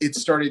 it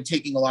started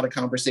taking a lot of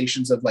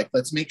conversations of like,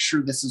 let's make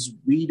sure this is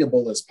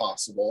readable as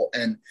possible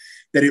and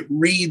that it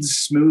reads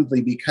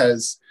smoothly,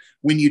 because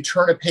when you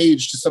turn a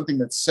page to something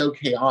that's so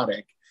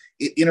chaotic,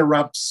 it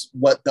interrupts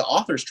what the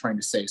author's trying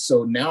to say.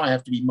 So now I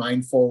have to be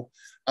mindful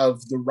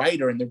of the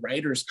writer and the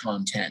writer's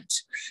content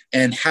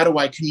and how do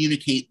I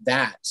communicate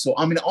that? So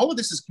I mean, all of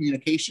this is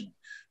communication.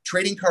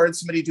 Trading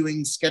cards, somebody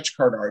doing sketch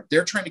card art,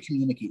 they're trying to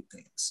communicate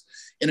things.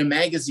 In a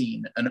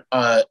magazine,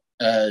 the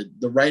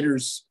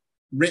writer's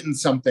written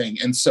something.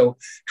 And so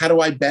how do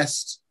I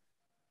best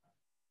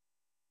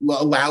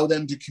allow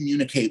them to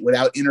communicate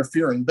without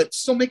interfering, but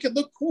still make it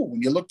look cool?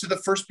 When you look to the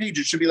first page,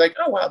 it should be like,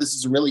 oh, wow, this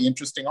is a really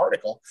interesting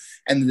article.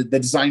 And the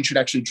design should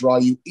actually draw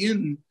you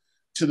in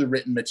to the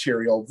written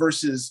material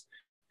versus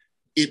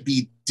it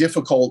be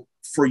difficult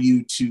for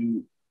you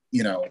to,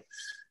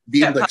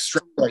 be able to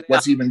extrapolate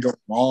what's even going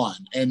on.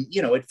 And,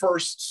 at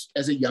first,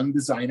 as a young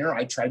designer,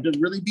 I tried to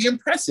really be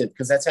impressive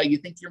because that's how you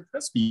think you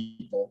impress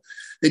people.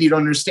 Then you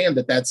don't understand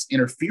that that's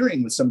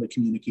interfering with some of the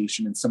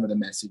communication and some of the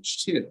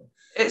message too.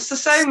 It's the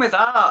same with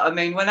art. I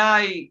mean, when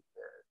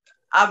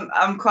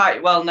I'm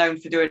quite well known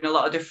for doing a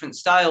lot of different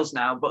styles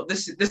now, but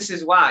this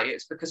is why.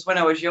 It's because when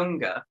I was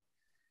younger,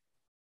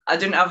 I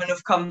didn't have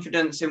enough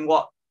confidence in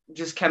what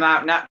just came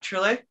out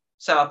naturally.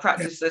 So I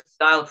practiced this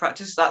style,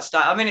 practiced that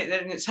style. I mean,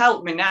 it's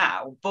helped me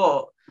now,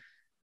 but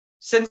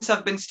since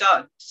I've been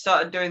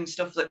started doing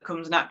stuff that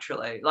comes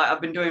naturally, like I've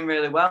been doing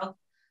really well.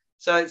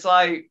 So it's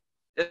like,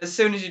 as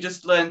soon as you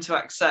just learn to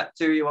accept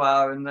who you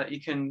are and that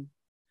you can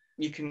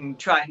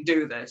try and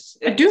do this.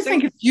 I do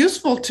think it's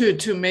useful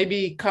to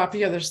maybe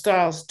copy other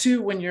styles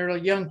too when you're a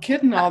young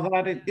kid and all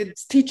that. It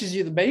teaches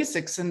you the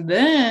basics, and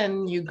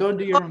then you go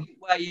to your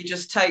where you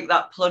just take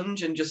that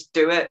plunge and just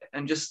do it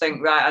and just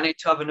think, right, I need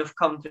to have enough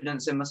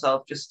confidence in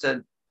myself just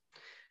to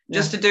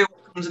do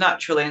what comes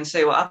naturally and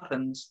see what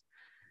happens.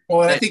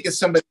 Well, and I think as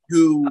somebody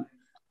who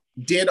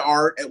did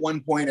art at one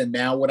point and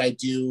now what I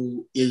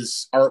do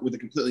is art with a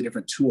completely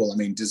different tool. I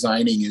mean,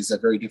 designing is a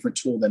very different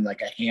tool than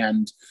like a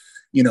hand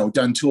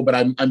done tool, but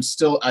I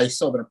still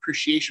have an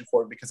appreciation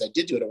for it because I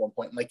did do it at one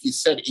point. And like you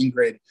said,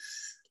 Ingrid,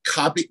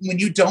 when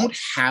you don't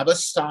have a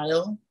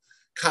style,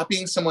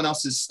 copying someone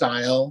else's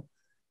style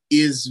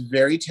is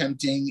very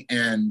tempting,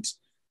 and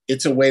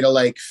it's a way to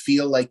like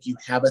feel like you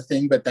have a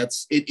thing, but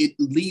it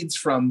leads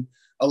from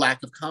a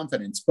lack of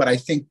confidence. But I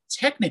think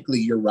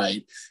technically you're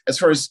right as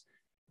far as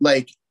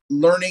like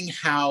learning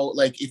how,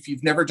 like if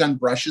you've never done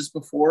brushes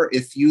before,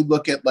 if you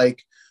look at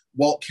like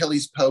Walt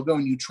Kelly's Pogo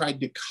and you tried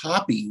to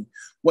copy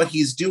what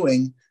he's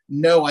doing,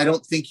 no, I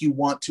don't think you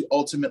want to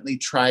ultimately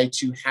try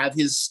to have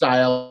his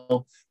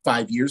style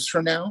 5 years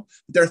from now.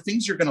 There are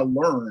things you're going to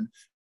learn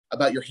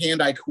about your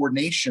hand-eye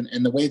coordination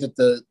and the way that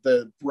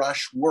the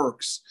brush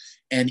works,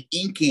 and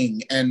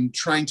inking and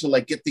trying to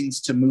like get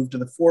things to move to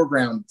the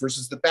foreground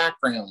versus the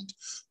background,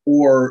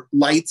 or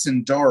lights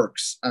and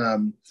darks,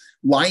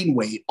 line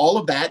weight, all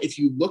of that. If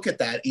you look at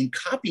that in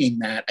copying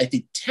that, I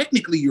think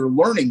technically you're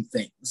learning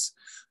things,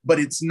 but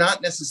it's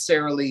not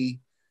necessarily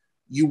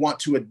you want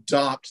to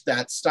adopt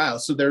that style.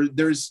 So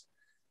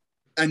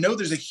I know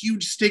there's a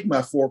huge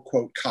stigma for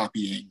quote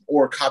copying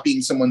or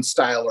copying someone's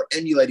style or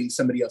emulating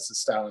somebody else's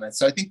style. And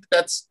so I think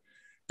that's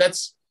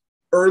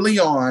early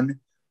on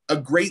a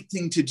great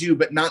thing to do,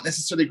 but not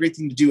necessarily a great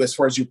thing to do as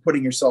far as you're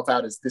putting yourself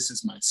out as this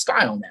is my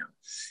style now.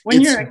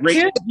 When you're a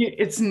kid,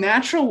 it's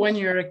natural when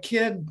you're a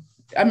kid.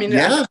 I mean,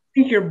 I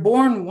think you're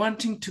born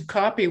wanting to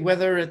copy,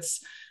 whether it's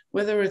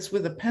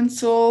with a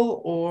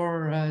pencil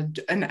or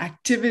an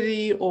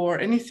activity or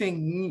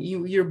anything.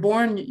 You're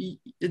born,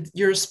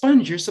 you're a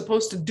sponge. You're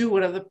supposed to do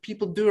what other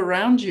people do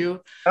around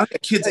you.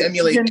 Kids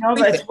emulate. You know,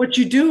 that's what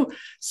you do.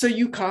 So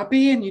you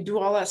copy and you do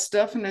all that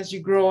stuff. And as you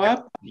grow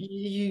up,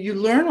 you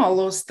learn all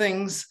those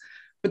things.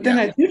 But then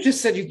as you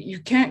just said, you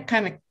can't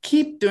kind of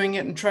keep doing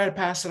it and try to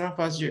pass it off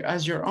as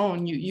your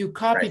own. You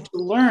copy to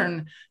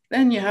learn.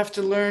 Then you have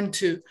to learn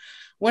to.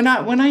 When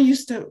I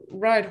used to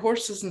ride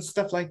horses and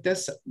stuff like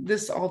this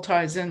all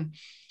ties in.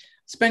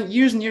 Spent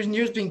years and years and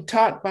years being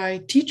taught by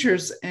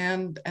teachers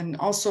and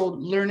also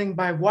learning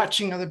by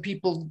watching other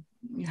people,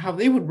 how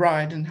they would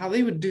ride and how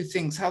they would do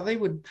things, how they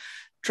would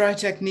try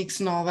techniques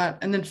and all that.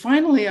 And then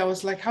finally I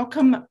was like, how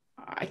come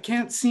I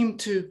can't seem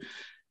to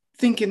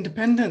think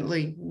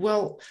independently?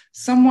 Well,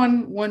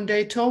 someone one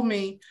day told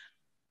me,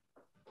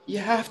 you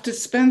have to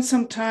spend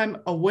some time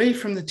away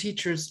from the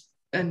teachers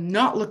and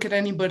not look at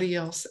anybody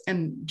else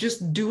and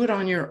just do it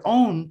on your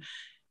own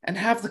and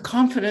have the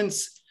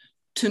confidence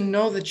to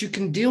know that you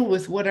can deal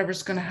with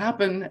whatever's going to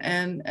happen,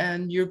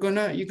 and you're going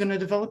to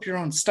develop your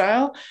own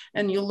style,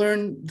 and you'll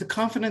learn the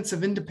confidence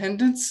of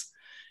independence,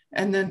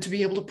 and then to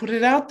be able to put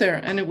it out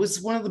there. And it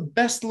was one of the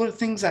best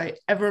things I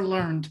ever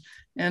learned,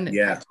 and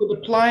I could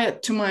apply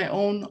it to my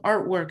own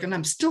artwork, and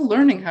I'm still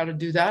learning how to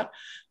do that,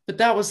 but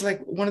that was like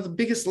one of the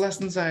biggest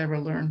lessons I ever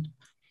learned.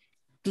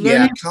 Go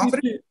ahead.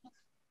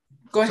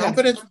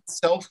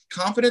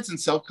 Confidence and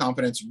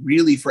self-confidence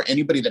really for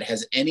anybody that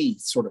has any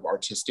sort of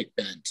artistic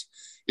bent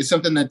is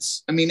something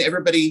that's, I mean,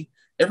 every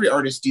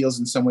artist deals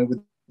in some way with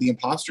the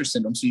imposter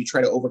syndrome. So you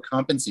try to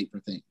overcompensate for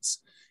things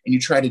and you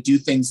try to do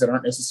things that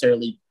aren't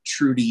necessarily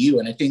true to you.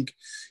 And I think,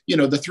 you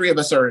know, the three of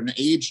us are in an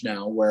age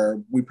now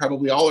where we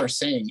probably all are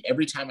saying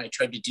every time I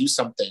tried to do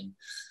something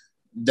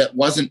that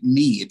wasn't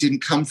me, it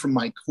didn't come from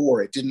my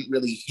core, it didn't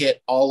really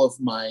hit all of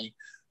my,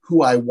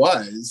 who I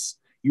was,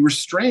 you were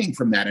straying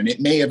from that, and it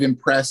may have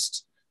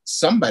impressed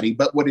somebody,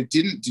 but what it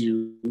didn't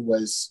do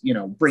was, you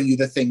know, bring you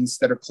the things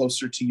that are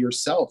closer to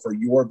yourself or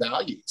your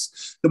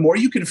values. The more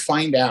you can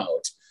find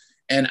out,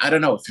 and I don't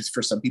know if it's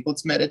for some people,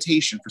 it's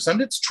meditation, for some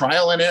it's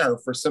trial and error,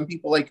 for some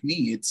people like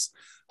me, it's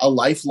a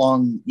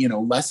lifelong, you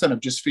know, lesson of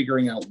just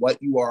figuring out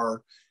what you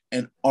are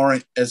and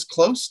aren't as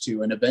close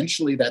to. And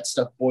eventually that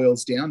stuff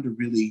boils down to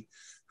really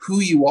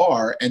who you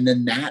are. And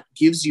then that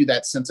gives you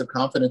that sense of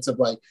confidence of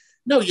like,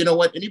 no, you know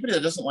what? Anybody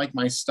that doesn't like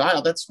my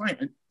style, that's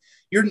fine.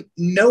 You're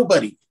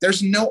nobody.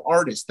 There's no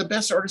artist. The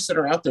best artists that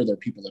are out there, they're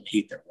people that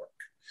hate their work.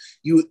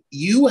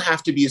 You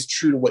have to be as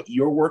true to what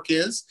your work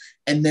is,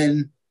 and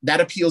then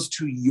that appeals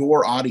to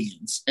your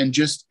audience, and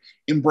just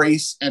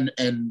embrace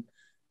and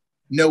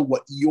know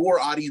what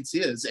your audience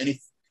is. And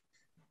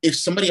if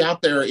somebody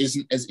out there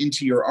isn't as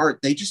into your art,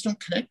 they just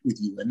don't connect with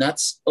you, and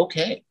that's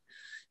okay.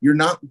 You're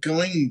not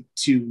going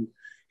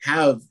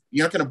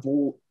to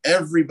bowl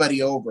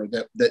everybody over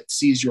that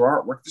sees your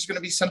artwork. There's going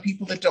to be some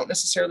people that don't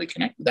necessarily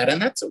connect with that,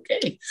 and that's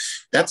okay.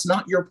 That's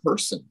not your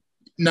person.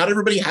 Not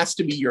everybody has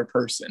to be your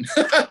person.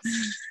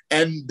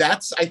 And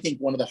that's, I think,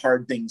 one of the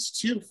hard things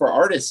too for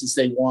artists is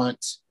they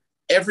want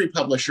every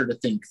publisher to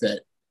think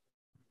that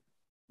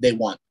they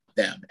want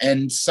them.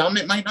 And some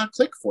it might not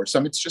click for,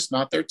 some it's just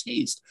not their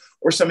taste,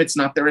 or some it's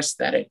not their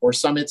aesthetic, or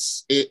some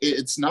it's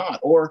not.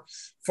 Or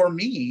for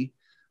me,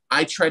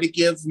 I try to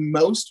give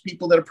most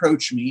people that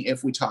approach me,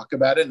 if we talk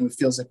about it and it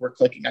feels like we're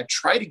clicking, I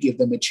try to give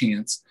them a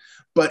chance.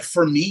 But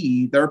for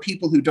me, there are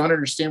people who don't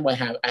understand why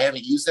I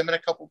haven't used them in a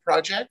couple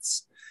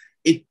projects.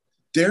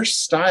 Their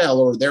style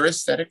or their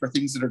aesthetic or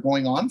things that are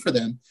going on for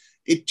them,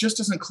 it just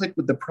doesn't click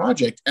with the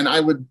project. And I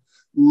would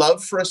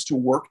love for us to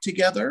work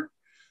together,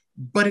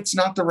 but it's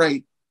not the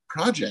right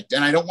project.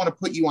 And I don't want to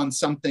put you on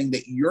something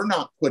that you're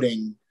not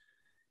putting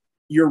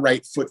your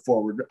right foot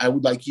forward. I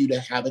would like you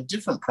to have a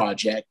different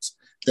project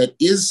that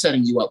is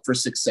setting you up for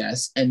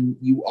success, and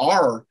you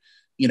are,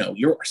 you know,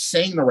 you're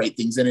saying the right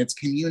things and it's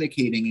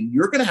communicating, and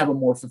you're going to have a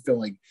more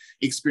fulfilling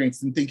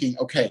experience than thinking,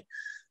 okay,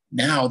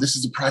 now this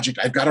is a project,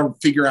 I've got to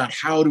figure out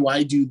how do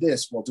I do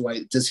this? Well,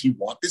 does he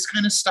want this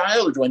kind of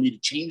style, or do I need to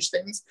change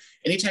things?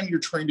 Anytime you're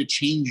trying to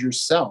change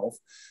yourself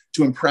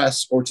to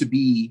impress or to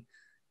be,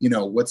 you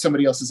know, what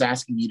somebody else is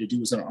asking you to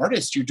do as an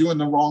artist, you're doing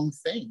the wrong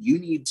thing. You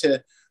need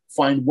to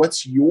find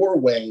what's your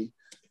way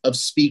of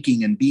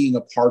speaking and being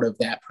a part of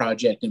that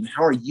project, and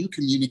how are you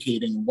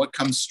communicating and what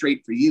comes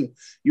straight for you.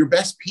 Your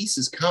best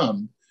pieces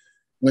come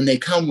when they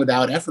come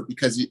without effort,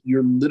 because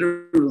you're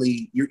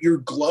literally you're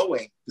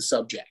glowing the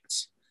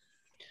subjects.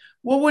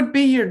 What would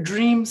be your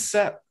dream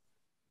set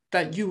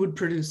that you would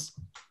produce?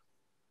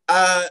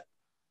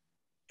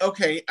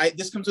 Okay,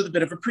 this comes with a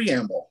bit of a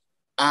preamble.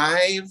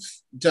 I've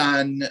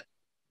done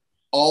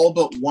all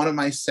but one of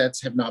my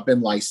sets have not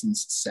been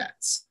licensed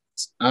sets,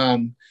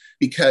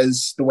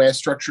 because the way I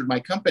structured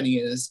my company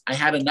is I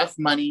had enough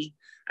money.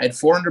 I had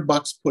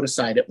 $400 put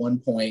aside at one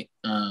point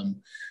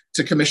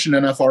to commission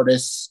enough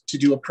artists to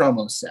do a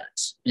promo set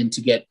and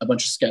to get a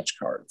bunch of sketch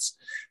cards.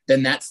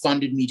 Then that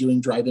funded me doing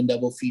drive-in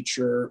double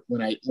feature.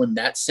 When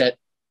that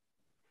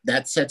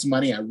set's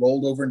money, I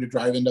rolled over into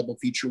drive-in double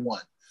feature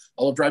 1.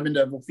 All of drive-in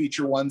double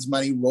feature 1's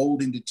money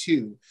rolled into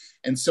 2.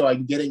 And so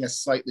I'm getting a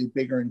slightly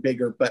bigger and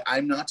bigger, but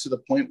I'm not to the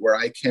point where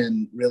I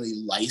can really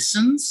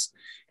license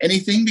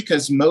anything,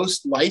 because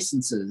most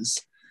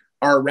licenses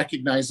are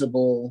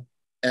recognizable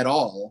at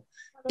all.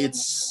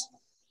 It's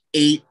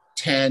 $8,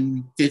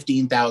 $10,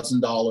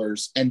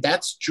 $15,000, and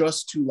that's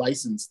just to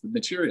license the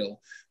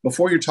material.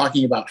 Before you're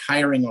talking about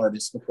hiring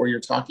artists, before you're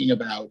talking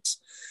about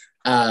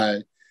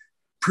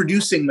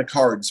producing the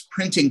cards,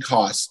 printing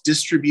costs,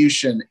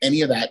 distribution,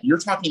 any of that, you're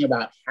talking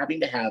about having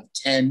to have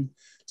 $10,000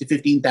 to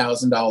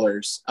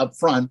 $15,000 up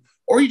front,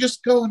 or you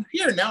just go,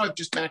 here, now I've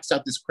just maxed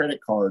out this credit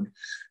card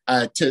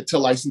to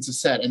license a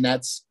set. And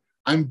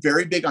I'm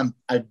very big on,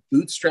 I've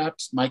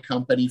bootstrapped my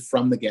company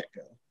from the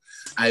get-go.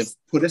 I've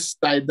put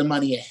aside the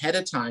money ahead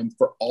of time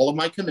for all of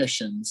my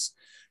commissions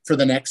for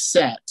the next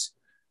set.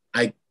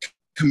 I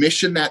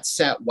commission that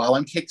set while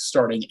I'm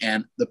kickstarting,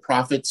 and the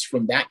profits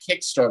from that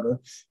Kickstarter,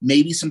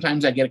 maybe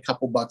sometimes I get a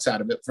couple bucks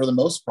out of it. For the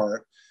most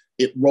part,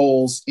 it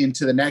rolls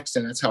into the next,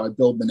 and that's how I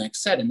build the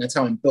next set. And that's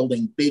how I'm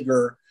building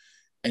bigger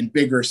and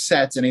bigger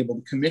sets and able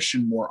to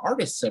commission more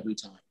artists every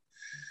time.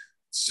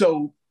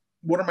 So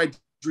what are my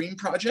dream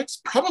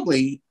projects?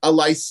 Probably a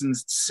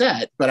licensed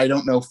set, but I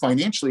don't know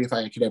financially if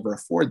I could ever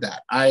afford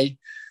that. I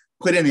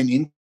put in an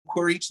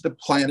inquiry to the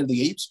Planet of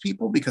the Apes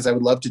people, because I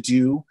would love to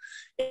do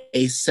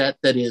a set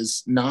that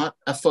is not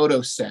a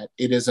photo set.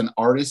 It is an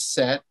artist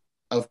set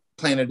of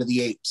Planet of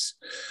the Apes.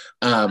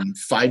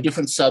 5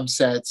 different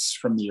subsets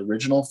from the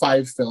original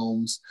 5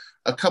 films,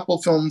 a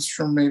couple films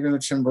from maybe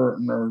Tim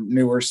Burton or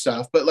newer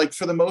stuff, but like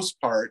for the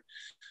most part,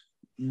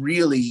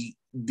 really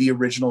the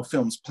original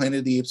films. Planet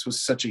of the Apes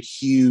was such a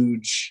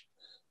huge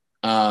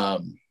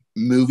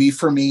movie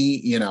for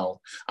me. You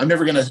know, I'm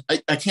never gonna,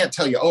 I can't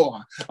tell you,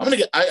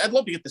 I'd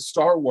love to get the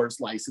Star Wars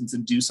license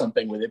and do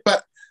something with it.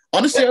 But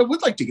honestly, I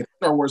would like to get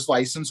a Star Wars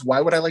license.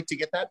 Why would I like to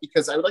get that?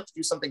 Because I would like to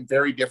do something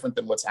very different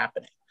than what's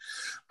happening.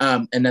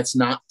 And that's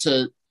not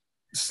to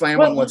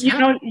slam on what's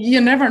happening.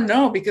 You never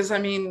know, because I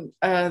mean,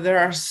 there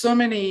are so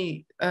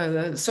many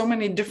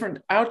different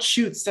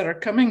outshoots that are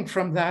coming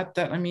from that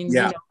I mean,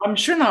 yeah. You know, I'm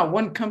sure not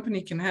one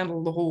company can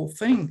handle the whole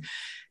thing.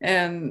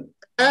 And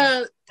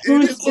it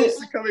is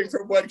mostly coming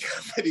from one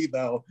company,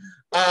 though.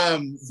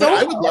 But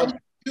I would love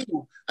to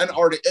do an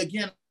art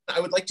again. I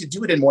would like to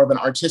do it in more of an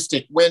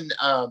artistic.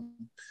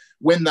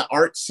 When the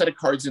art set of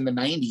cards in the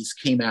 90s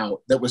came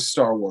out that was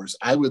Star Wars,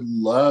 I would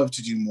love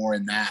to do more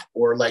in that,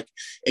 or like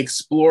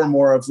explore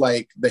more of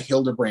like the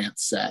Hildebrandt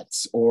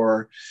sets.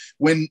 Or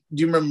do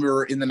you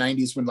remember in the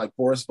 90s when like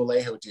Boris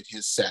Vallejo did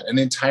his set, and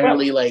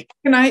entirely like.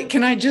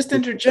 Can I just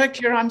interject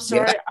here? I'm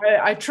sorry.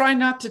 Yeah. I try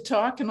not to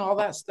talk and all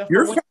that stuff.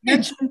 You're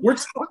fine. We're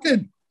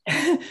talking.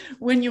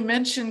 When you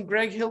mentioned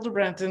Greg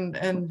Hildebrandt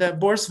and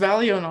Boris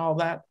Vallejo and all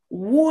that,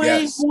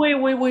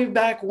 way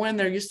back when,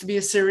 there used to be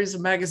a series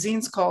of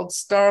magazines called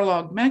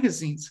Starlog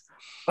magazines.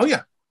 Oh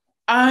yeah.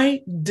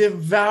 I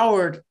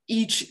devoured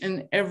each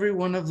and every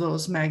one of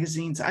those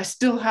magazines. I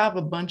still have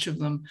a bunch of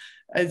them.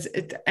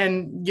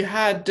 And you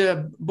had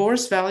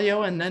Boris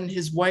Vallejo and then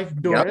his wife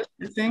Doris,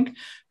 I think,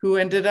 who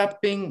ended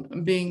up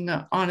being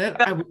on it.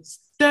 I would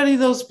study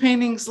those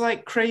paintings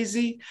like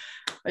crazy.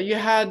 You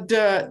had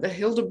the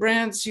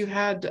Hildebrandts. You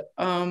had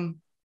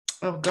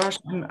oh gosh,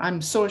 I'm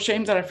so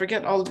ashamed that I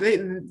forget all.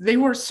 They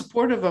were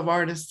supportive of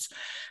artists,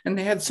 and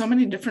they had so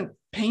many different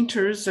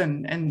painters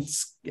and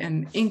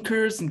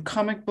inkers and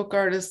comic book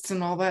artists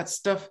and all that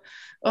stuff.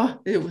 Oh,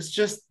 it was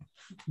just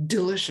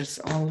delicious,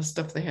 all the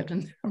stuff they had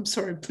in there. I'm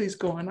sorry, please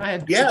go on. I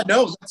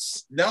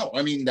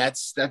mean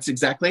that's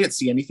exactly it.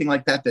 See, anything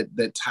like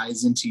that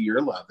ties into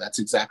your love, that's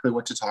exactly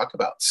what to talk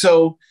about.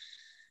 So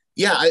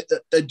yeah,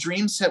 a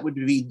dream set would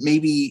be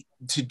maybe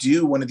to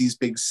do one of these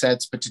big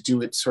sets, but to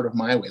do it sort of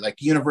my way.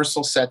 Like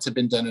Universal sets have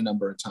been done a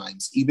number of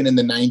times. Even in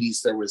the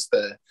 90s, there was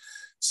the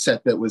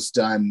set that was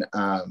done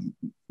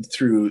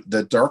through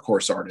the Dark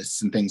Horse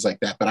artists and things like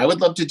that. But I would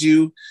love to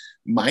do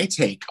my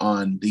take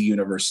on the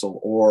Universal,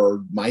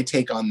 or my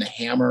take on the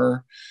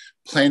Hammer.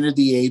 Planet of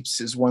the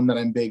Apes is one that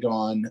I'm big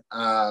on.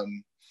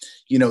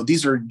 You know,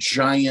 these are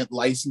giant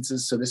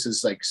licenses, so this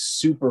is like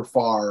super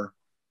far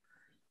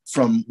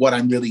from what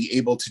I'm really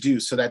able to do.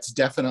 So that's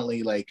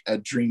definitely like a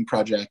dream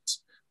project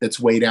that's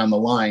way down the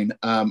line.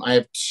 I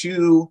have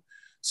 2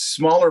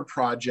 smaller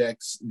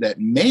projects that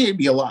may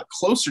be a lot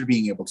closer to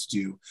being able to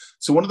do.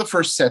 So one of the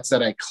first sets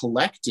that I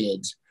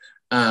collected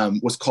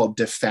was called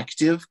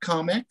Defective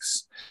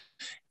Comics.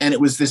 And it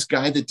was this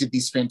guy that did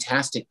these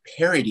fantastic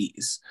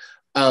parodies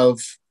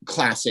of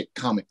classic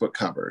comic book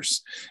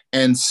covers.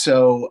 And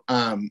so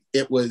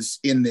it was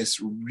in this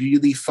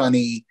really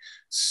funny,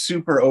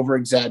 super over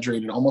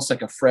exaggerated, almost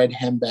like a Fred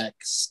Hembeck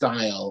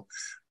style,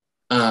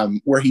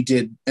 where he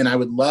did, and I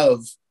would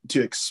love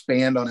to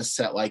expand on a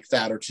set like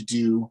that, or to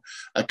do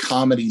a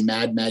comedy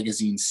Mad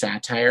Magazine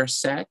satire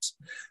set.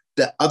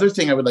 The other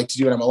thing I would like to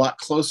do, and I'm a lot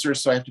closer,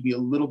 so I have to be a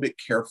little bit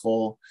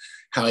careful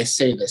how I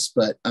say this,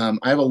 but I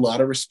have a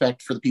lot of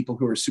respect for the people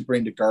who are super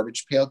into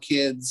Garbage Pail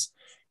Kids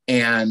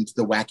and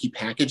the Wacky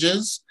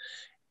Packages.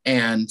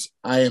 And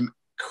I am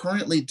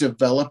currently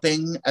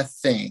developing a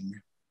thing.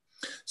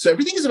 So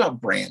everything is about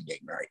branding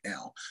right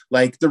now.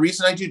 Like the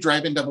reason I do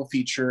drive-in double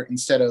feature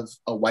instead of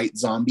a white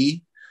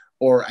zombie,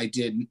 or I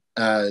did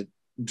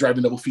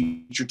drive-in double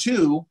feature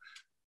 2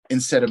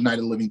 instead of Night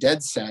of the Living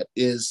Dead set,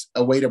 is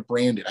a way to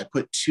brand it. I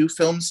put 2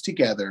 films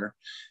together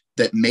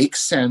that make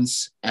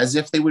sense as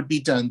if they would be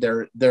done.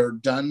 They're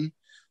done.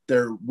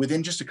 They're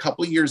within just a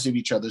couple of years of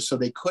each other. So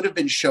they could have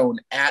been shown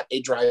at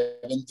a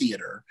drive-in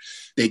theater.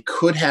 They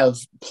could have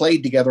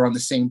played together on the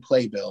same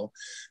playbill.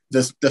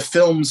 The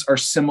films are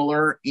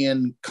similar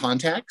in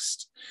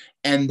context.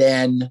 And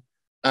then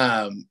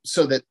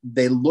so that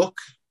they look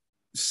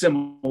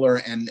similar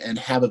and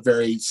have a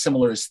very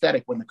similar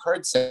aesthetic when the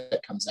card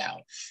set comes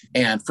out.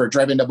 And for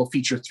Drive-In Double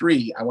Feature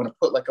 3, I want to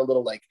put like a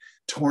little like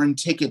torn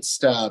ticket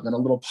stub and a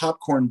little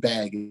popcorn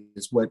bag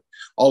is what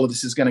all of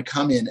this is going to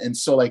come in. And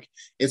so like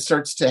it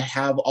starts to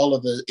have all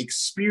of the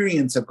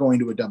experience of going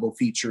to a double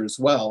feature as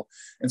well.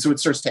 And so it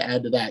starts to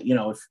add to that, you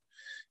know,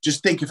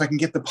 if I can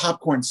get the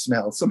popcorn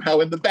smell somehow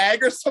in the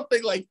bag or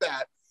something like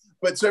that.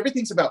 But so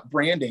everything's about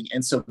branding.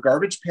 And so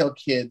Garbage Pail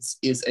Kids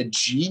is a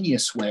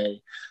genius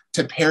way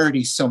to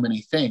parody so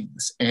many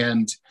things.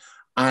 And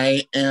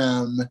I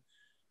am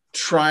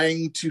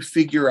trying to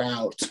figure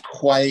out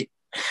quite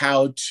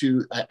how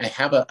to, I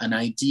have an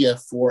idea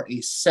for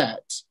a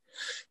set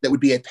that would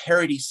be a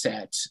parody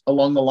set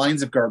along the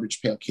lines of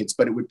Garbage Pail Kids,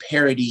 but it would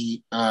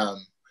parody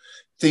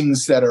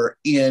things that are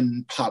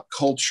in pop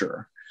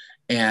culture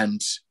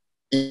and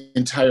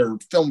entire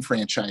film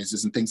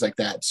franchises and things like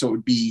that. So it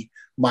would be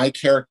my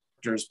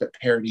characters, but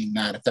parodying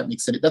that, if that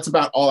makes sense. That's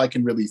about all I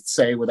can really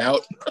say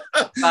without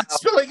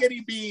spilling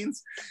any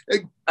beans.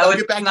 I'll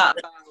get back to about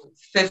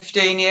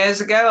 15 years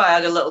ago. I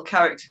had a little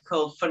character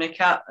called Funny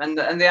Cat, and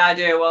the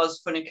idea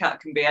was Funny Cat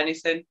can be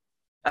anything.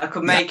 I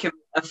could make him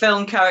a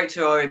film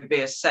character, or he'd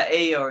be a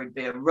settee, or he'd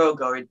be a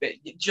rug, or he'd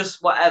be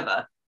just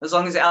whatever, as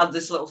long as it had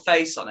this little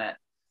face on it.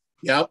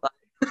 Yep.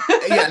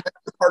 Yeah,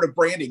 that's part of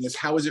branding, is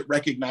how is it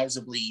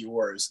recognizably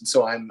yours? And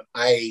so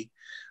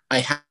I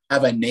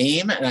have a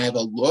name and I have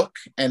a look,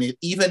 and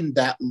even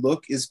that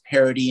look is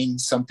parodying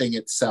something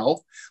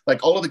itself.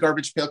 Like all of the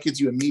Garbage Pail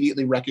Kids, you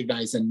immediately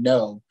recognize and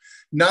know.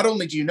 Not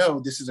only do you know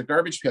this is a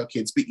Garbage Pail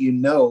Kids, but you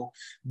know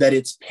that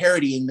it's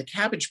parodying the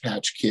Cabbage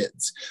Patch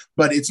Kids.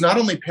 But it's not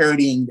only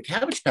parodying the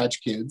Cabbage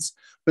Patch Kids,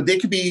 but they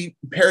could be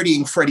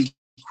parodying Freddy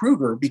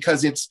Krueger,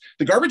 because it's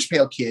the Garbage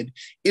Pail Kid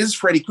is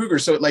Freddy Krueger.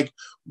 So it like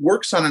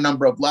works on a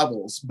number of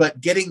levels, but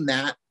getting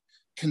that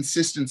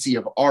consistency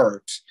of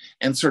art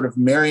and sort of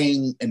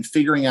marrying and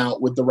figuring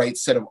out with the right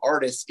set of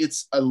artists,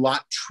 it's a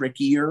lot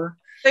trickier.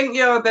 I think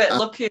you're a bit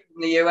lucky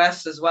in the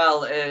US as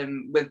well,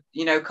 with,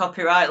 you know,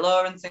 copyright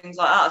law and things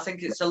like that. I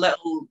think it's a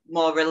little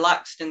more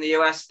relaxed in the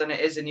US than it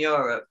is in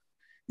Europe.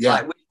 Yeah.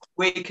 Like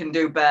we can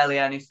do barely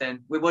anything.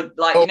 We would,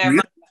 like,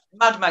 really?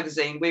 Mad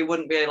Magazine, we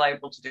wouldn't be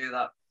able to do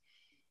that.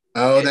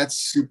 Oh, that's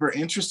super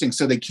interesting.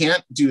 So they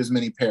can't do as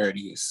many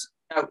parodies.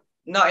 No,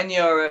 not in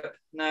Europe.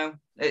 No,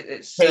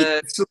 it's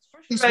so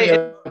with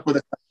a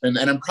question,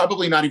 and I'm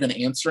probably not even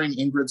answering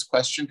Ingrid's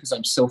question because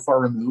I'm so far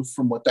removed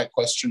from what that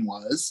question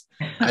was.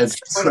 I've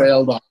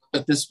trailed off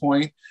at this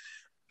point.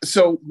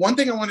 So one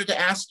thing I wanted to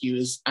ask you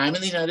is, I'm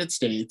in the United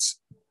States,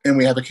 and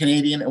we have a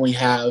Canadian, and we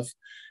have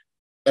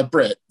a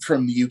Brit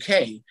from the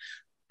UK.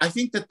 I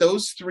think that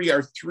those three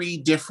are 3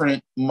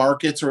 different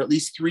markets, or at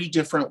least 3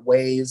 different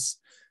ways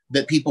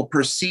that people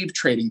perceive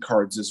trading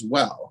cards as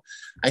well.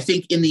 I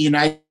think in the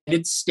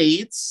United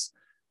States,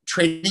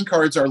 trading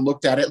cards are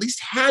looked at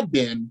least had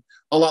been,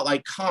 a lot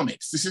like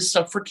comics. This is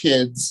stuff for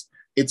kids.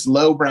 It's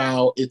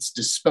lowbrow, it's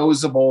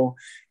disposable.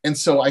 And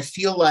so I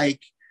feel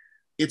like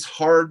it's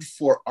hard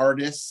for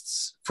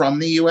artists from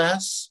the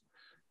US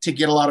to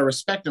get a lot of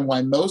respect, and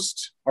why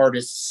most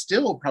artists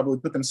still probably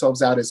put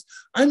themselves out as,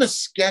 I'm a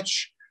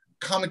sketch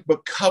comic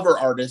book cover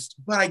artist,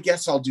 but I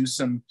guess I'll do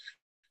some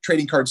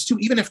trading cards too,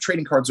 even if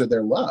trading cards are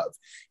their love.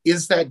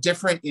 Is that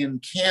different in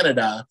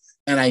Canada?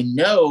 And I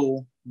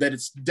know that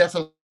it's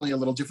definitely a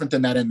little different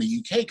than that in the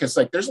UK, because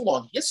like there's a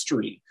long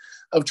history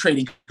of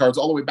trading cards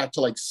all the way back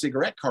to like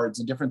cigarette cards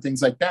and different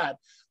things like that,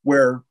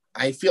 where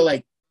I feel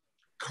like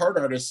card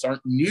artists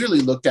aren't nearly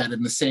looked at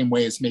in the same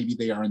way as maybe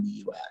they are in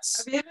the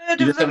US. Have you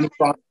heard of them?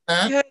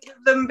 Have you heard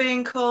of them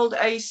being called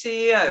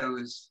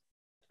ACEOs?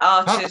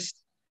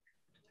 Artists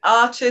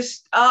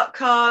art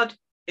card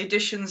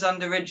editions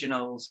and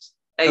originals,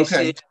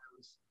 Okay.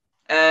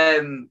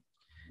 ACOs.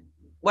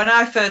 When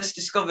I first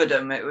discovered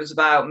them, it was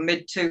about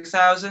mid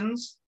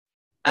 2000s,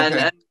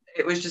 and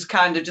it was just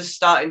kind of just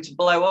starting to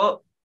blow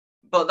up.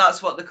 But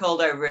that's what they're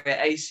called over here,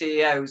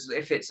 ACOs,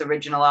 if it's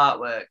original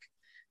artwork.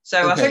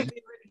 So I think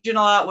the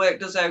original artwork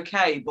does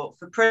okay, but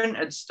for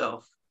printed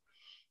stuff,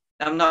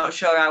 I'm not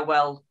sure how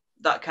well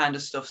that kind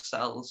of stuff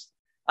sells.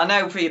 I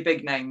know for your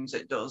big names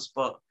it does,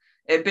 but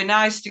it'd be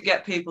nice to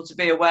get people to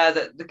be aware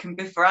that they can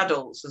be for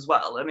adults as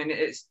well. I mean,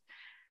 it's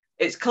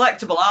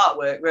collectible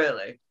artwork,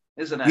 really,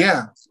 isn't it?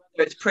 Yeah.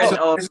 Whether it's print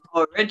or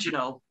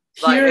original.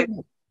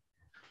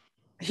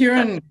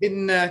 Here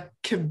in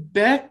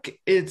Quebec,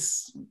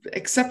 it's,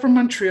 except for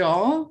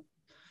Montreal,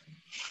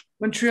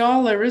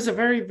 there is a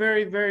very,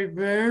 very, very,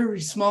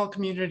 very small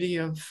community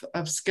of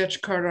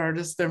sketch card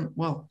artists.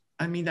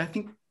 I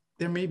think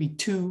there may be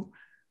two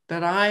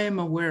that I am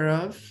aware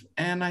of,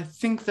 and I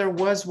think there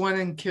was one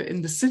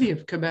in the city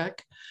of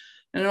Quebec,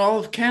 and in all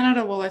of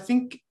Canada. Well, I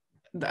think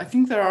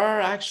there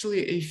are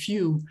actually a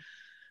few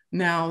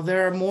now.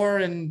 There are more,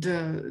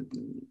 and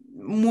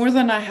more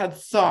than I had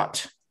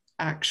thought.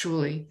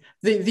 Actually,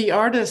 the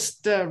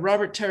artist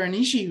Robert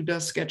Teranishi, who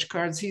does sketch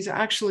cards, he's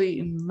actually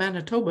in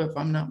Manitoba, if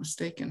I'm not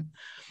mistaken.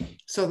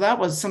 So that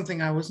was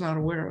something I was not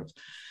aware of.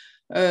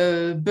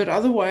 But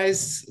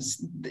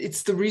otherwise,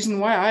 it's the reason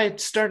why I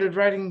started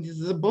writing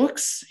the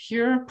books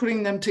here,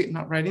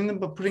 not writing them,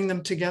 but putting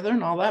them together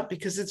and all that,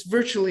 because it's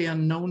virtually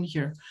unknown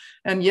here.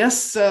 And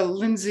yes,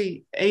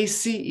 Lindsay,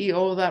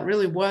 ACEO, that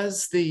really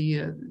was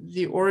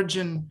the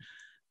origin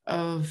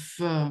of.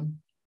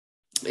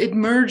 It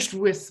merged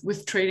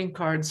with trading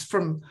cards.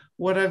 From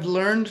what I've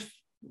learned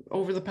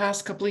over the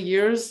past couple of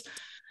years,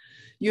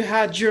 you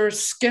had your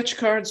sketch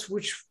cards,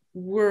 which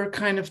were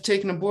kind of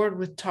taken aboard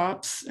with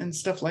tops and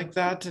stuff like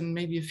that, and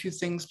maybe a few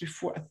things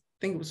before. I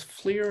think it was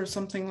Fleer or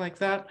something like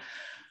that.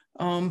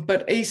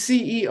 But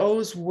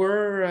ACEOs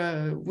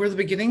were the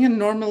beginning, and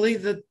normally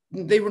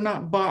they were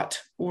not bought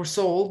or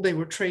sold; they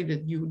were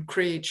traded. You would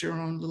create your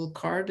own little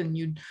card, and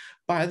you'd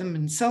buy them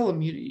and sell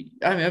them.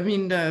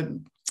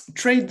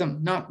 Trade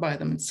them, not buy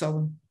them and sell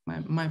them.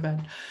 My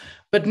bad.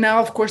 But now,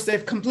 of course,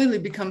 they've completely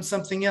become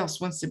something else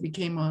once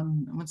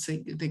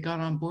they got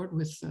on board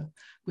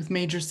with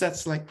major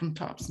sets like from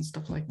Tops and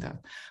stuff like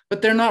that.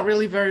 But they're not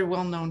really very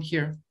well known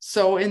here.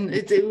 So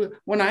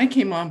when I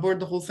came on board,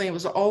 the whole thing, it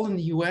was all in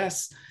the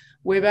US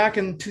way back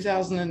in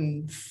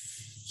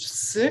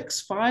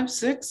 2006,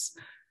 6.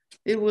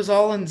 It was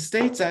all in the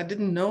States. I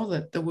didn't know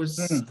that there was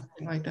something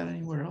like that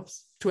anywhere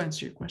else, to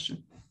answer your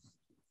question.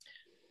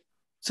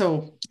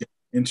 So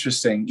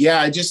interesting.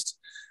 Yeah,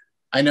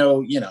 I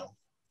know,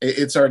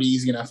 it's already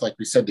easy enough. Like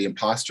we said, the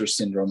imposter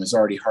syndrome is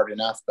already hard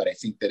enough, but I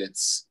think that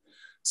it's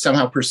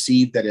somehow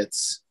perceived that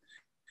it's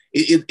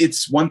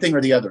one thing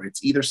or the other.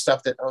 It's either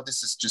stuff that, oh,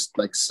 this is just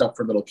like stuff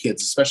for little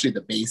kids, especially the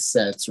base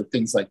sets or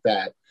things like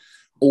that,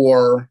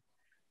 or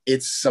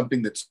it's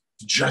something that's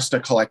just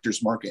a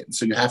collector's market. And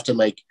so you have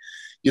to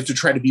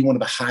try to be one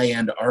of the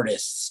high-end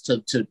artists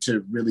to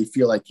really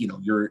feel like,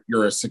 you're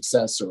a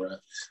success,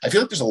 I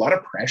feel like there's a lot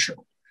of pressure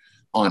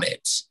on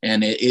it.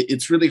 And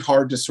it's really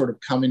hard to sort of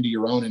come into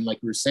your own. And like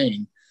we were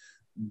saying,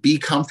 be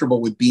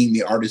comfortable with being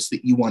the artist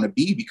that you want to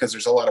be, because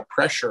there's a lot of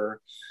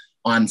pressure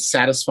on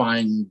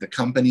satisfying the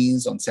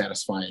companies, on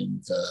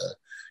satisfying the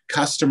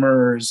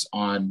customers,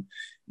 on,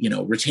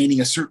 retaining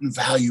a certain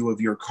value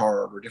of your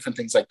card or different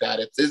things like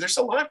that. There's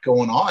a lot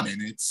going on, and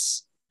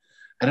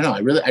I don't know. I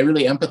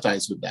really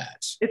empathize with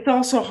that. It's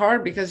also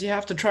hard because you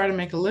have to try to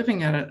make a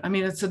living at it. I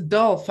mean, it's a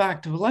dull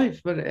fact of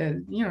life, but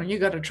you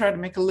got to try to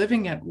make a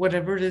living at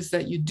whatever it is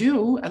that you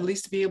do, at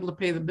least to be able to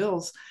pay the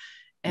bills.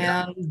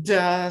 And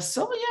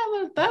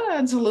that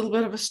adds a little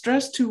bit of a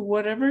stress to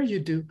whatever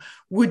you do.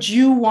 Would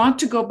you want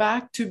to go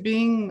back to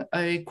being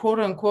a quote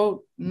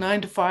unquote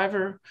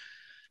 9-to-5er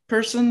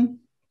person?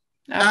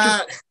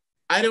 I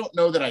don't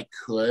know that I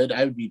could.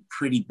 I would be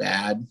pretty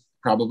bad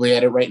probably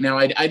at it right now.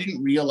 I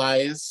didn't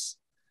realize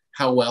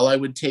how well I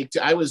would take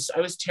to. I was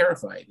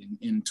terrified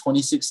in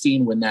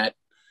 2016 when that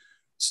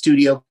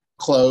studio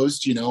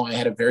closed. I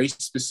had a very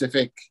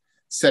specific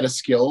set of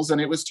skills,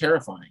 and it was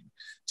terrifying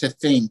to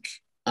think,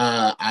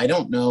 I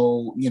don't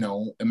know,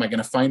 am I going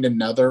to find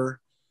another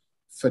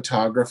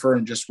photographer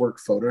and just work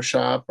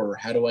Photoshop, or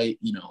how do I,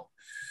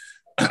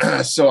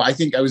 so I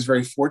think I was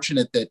very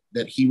fortunate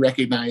that he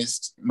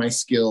recognized my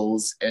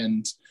skills,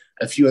 and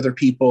a few other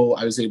people.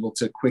 I was able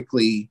to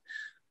quickly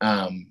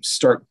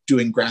start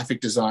doing graphic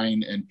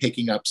design and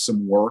picking up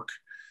some work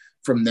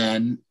from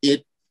then.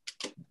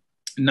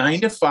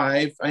 9 to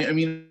 5. I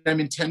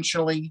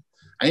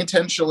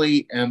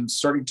intentionally am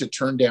starting to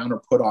turn down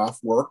or put off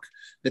work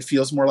that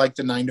feels more like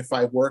the 9 to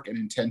 5 work, and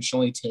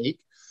intentionally take,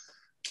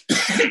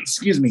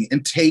 excuse me,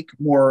 and take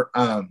more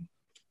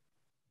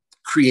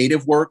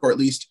creative work, or at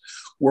least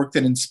work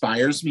that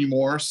inspires me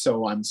more.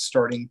 So I'm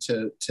starting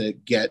to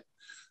get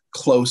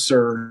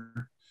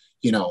closer,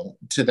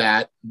 to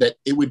that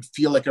it would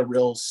feel like a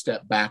real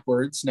step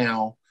backwards.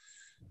 Now,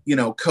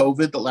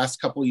 COVID, the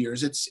last couple of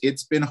years,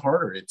 it's been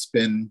harder. It's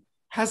been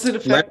Has it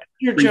less affected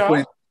your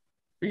frequent,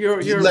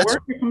 job, your less,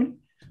 work?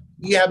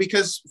 yeah,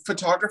 because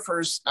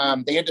photographers,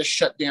 they had to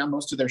shut down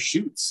most of their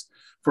shoots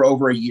for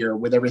over a year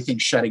with everything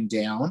shutting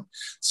down.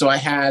 So I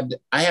had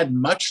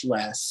much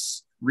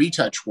less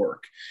retouch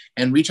work,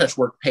 and retouch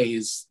work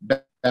pays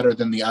better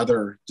than the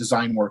other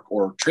design work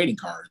or trading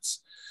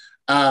cards.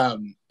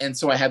 And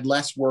so I had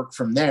less work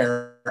from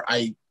there.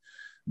 I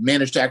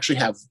managed to actually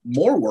have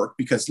more work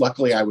because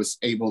luckily I was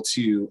able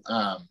to,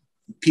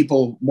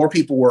 more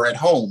people were at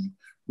home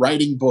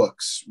writing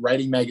books,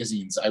 writing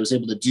magazines. I was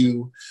able to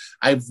do,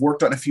 I've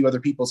worked on a few other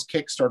people's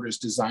Kickstarters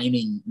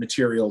designing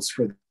materials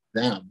for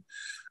them.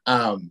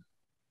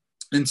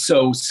 And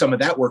so some of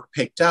that work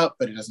picked up,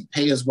 but it doesn't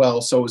pay as well.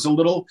 So it was a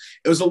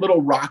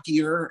little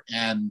rockier.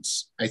 And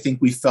I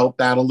think we felt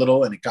that a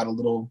little, and it got a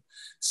little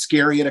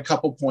scary at a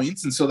couple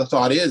points. And so the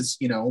thought is,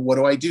 what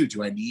do I do?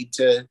 Do I need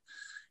to,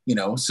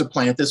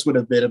 supplant this with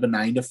a bit of a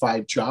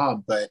 9-to-5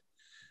 job? But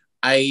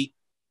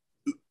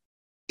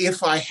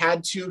if I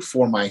had to,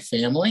 for my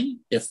family,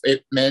 if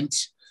it meant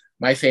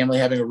my family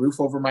having a roof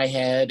over my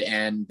head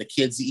and the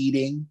kids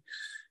eating,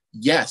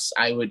 yes,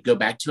 I would go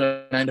back to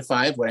a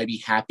 9-to-5. Would I be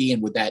happy?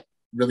 And would that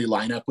really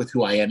line up with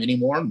who I am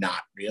anymore?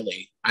 Not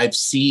really. I've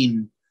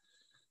seen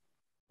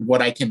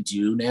what I can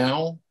do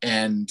now,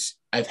 and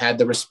I've had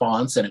the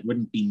response, and it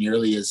wouldn't be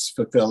nearly as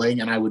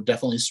fulfilling. And I would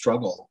definitely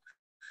struggle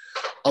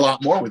a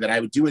lot more with it. I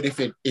would do it if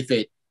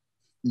it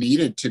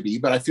needed to be,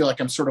 but I feel like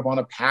I'm sort of on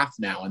a path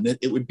now, and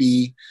it would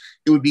be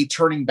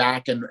turning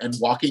back and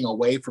walking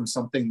away from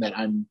something that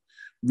I'm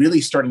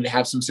really starting to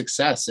have some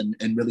success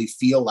and really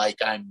feel like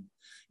I'm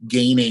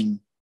gaining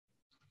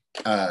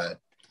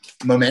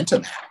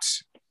momentum at.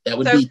 That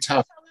would be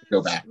tough to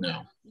go back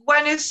now.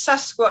 When is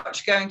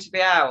Sasquatch going to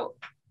be out?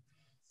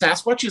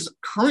 Sasquatch is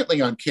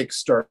currently on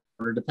Kickstarter,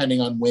 depending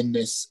on when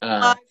this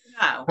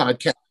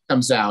podcast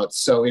comes out.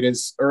 So it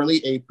is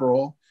early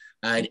April.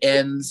 It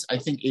ends, I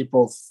think,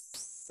 April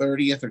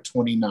 30th or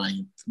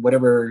 29th,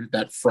 whatever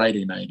that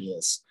Friday night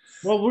is.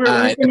 Well, we're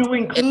going to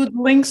include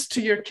links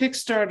to your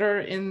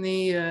Kickstarter in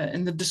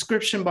the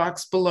description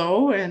box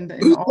below, and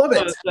all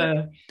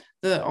the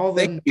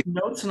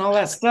notes and all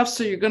that stuff.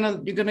 So you're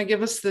gonna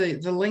give us the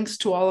links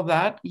to all of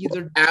that.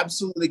 We'll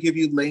absolutely give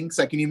you links.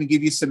 I can even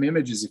give you some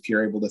images if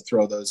you're able to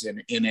throw those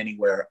in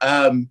anywhere.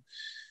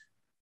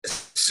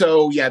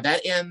 So yeah,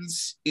 that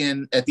ends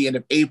at the end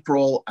of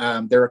April.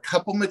 There are a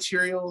couple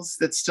materials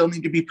that still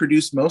need to be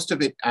produced. Most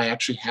of it I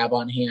actually have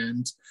on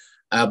hand,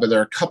 but there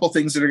are a couple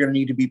things that are going to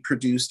need to be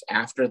produced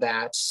after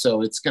that.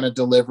 So it's going to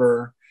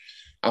deliver.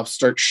 I'll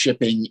start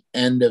shipping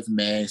end of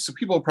May. So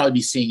people will probably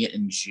be seeing it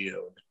in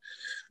June.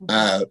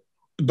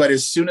 But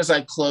as soon as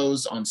I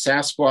close on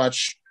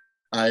Sasquatch,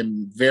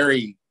 I'm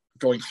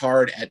going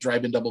hard at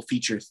Drive-In Double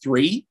Feature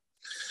 3.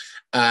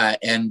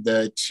 And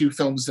the two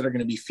films that are going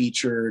to be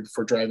featured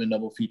for Drive-In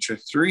Double Feature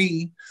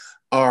 3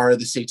 are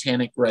The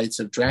Satanic Rites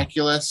of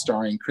Dracula,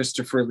 starring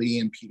Christopher Lee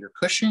and Peter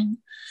Cushing,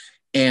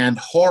 and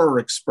Horror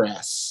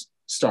Express,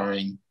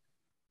 starring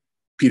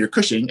Peter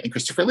Cushing and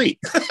Christopher Lee.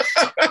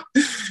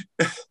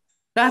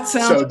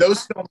 So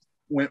those films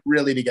went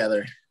really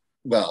together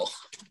well.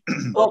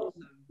 Well,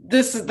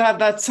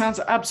 that sounds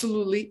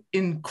absolutely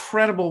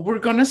incredible. We're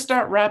going to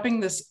start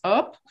wrapping this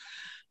up.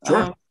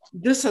 Sure.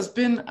 This has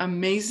been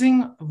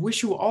amazing. I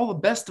wish you all the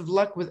best of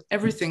luck with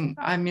everything.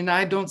 I mean,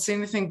 I don't see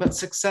anything but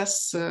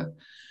success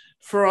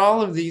for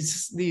all of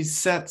these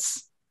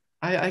sets.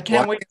 I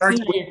can't wait to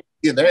see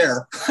you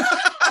there.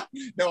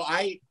 No,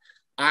 I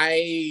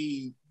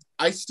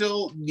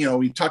still,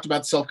 we talked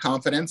about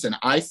self-confidence, and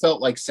I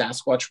felt like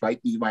Sasquatch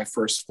might be my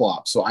first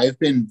flop. So I've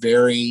been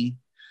very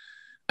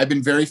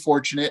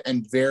fortunate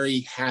and very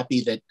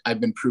happy that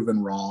I've been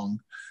proven wrong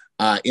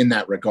in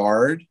that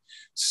regard.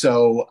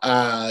 So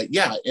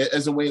yeah,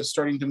 as a way of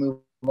starting to move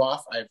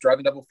off, I have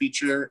Drive-In Double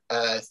Feature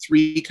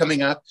 3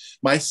 coming up.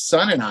 My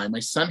son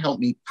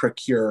helped me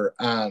procure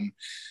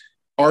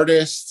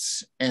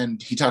artists,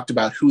 and he talked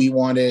about who he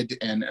wanted.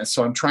 And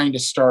so I'm trying to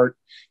start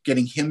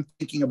getting him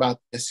thinking about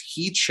this.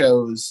 He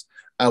chose,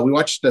 we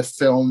watched the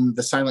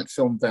silent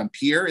film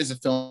Vampire is a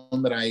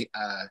film that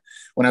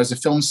when I was a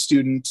film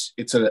student,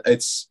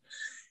 it's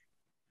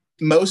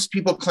most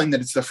people claim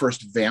that it's the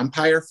first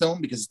vampire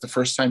film because it's the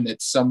first time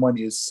that someone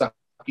is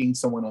sucking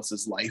someone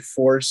else's life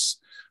force.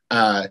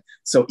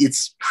 So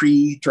it's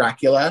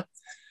pre-Dracula.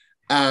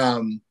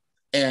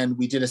 And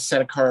we did a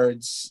set of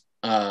cards.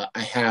 I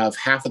have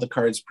half of the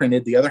cards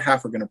printed. The other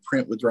half are going to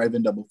print with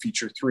Drive-In Double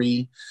Feature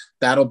 3.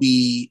 That'll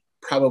be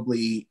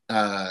probably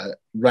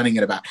running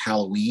at about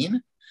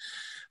Halloween.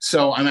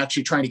 So I'm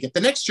actually trying to get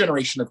the next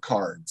generation of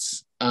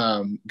cards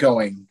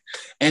going.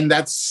 And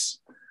that's,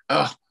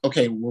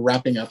 okay, we're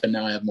wrapping up and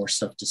now I have more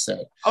stuff to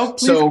say. Oh,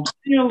 please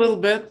continue a little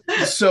bit.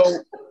 So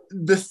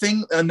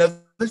another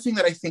thing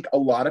that I think a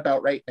lot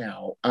about right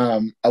now,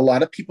 a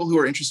lot of people who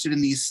are interested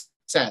in these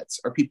sets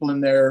are people in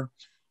their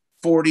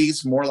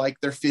 40s, more like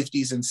their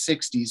 50s and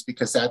 60s,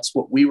 because that's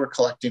what we were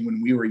collecting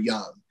when we were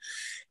young.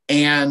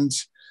 And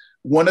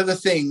one of the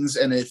things,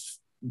 and if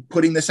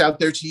putting this out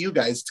there to you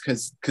guys,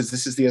 because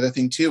this is the other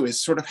thing too, is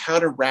sort of how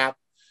to wrap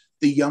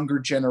the younger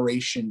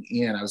generation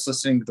in. I was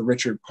listening to the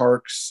Richard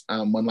Parks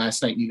one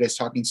last night, and you guys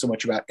talking so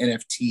much about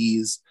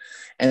NFTs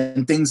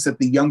and things that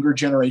the younger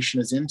generation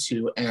is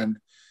into. And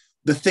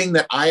the thing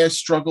that I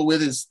struggle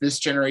with is this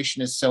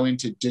generation is so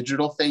into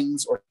digital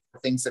things or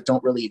things that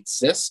don't really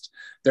exist.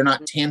 They're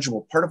not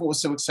tangible. Part of what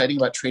was so exciting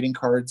about trading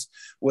cards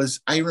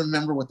was I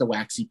remember what the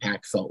Waxy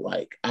Pack felt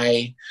like.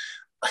 I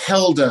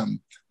held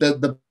them,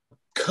 the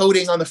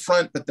coating on the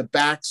front, but the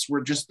backs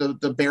were just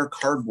the bare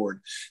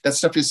cardboard. That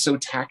stuff is so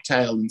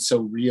tactile and so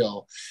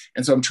real.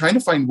 And so I'm trying to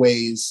find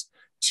ways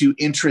to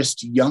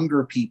interest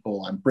younger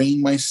people. I'm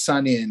bringing my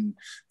son in.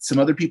 Some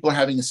other people are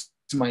having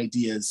some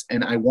ideas,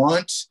 and I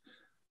want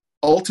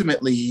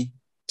ultimately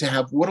to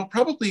have what'll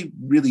probably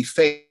really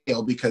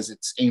fail because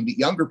it's aimed at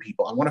younger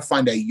people. I want to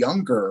find a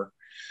younger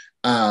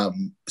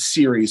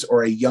series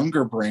or a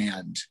younger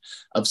brand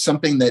of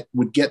something that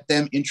would get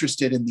them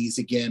interested in these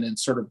again and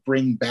sort of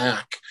bring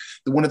back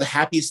one of the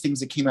happiest things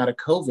that came out of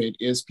COVID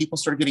is people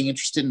started getting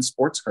interested in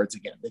sports cards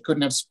again. They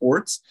couldn't have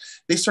sports.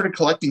 They started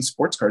collecting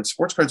sports cards.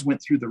 Sports cards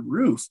went through the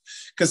roof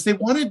because they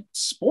wanted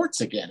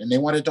sports again, and they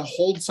wanted to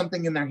hold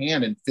something in their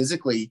hand and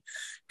physically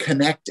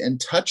connect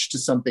and touch to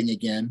something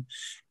again.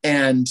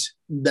 And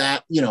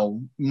that, you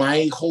know,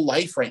 my whole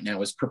life right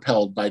now is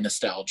propelled by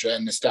nostalgia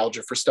and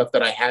nostalgia for stuff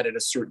that I had at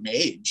a certain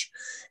age.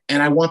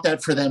 And I want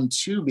that for them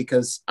too,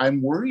 because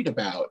I'm worried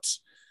about,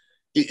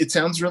 it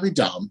sounds really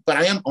dumb, but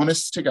I am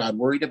honest to God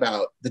worried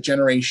about the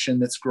generation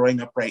that's growing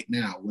up right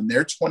now. When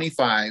they're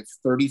 25,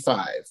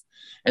 35,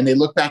 and they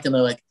look back and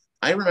they're like,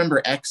 I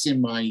remember X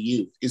in my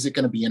youth. Is it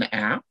going to be an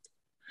app?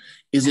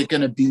 Is it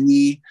going to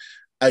be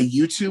a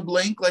YouTube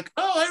link? Like,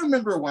 oh, I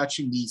remember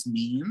watching these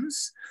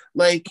memes.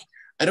 Like,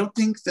 I don't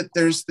think that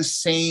there's the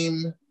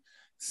same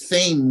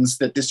things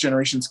that this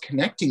generation's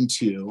connecting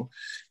to.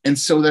 And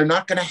so they're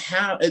not going to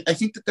have, I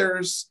think that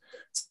there's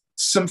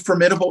some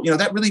formidable, you know,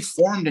 that really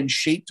formed and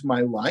shaped my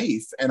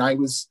life. And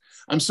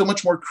I'm so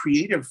much more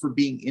creative for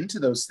being into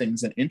those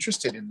things and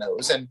interested in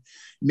those. And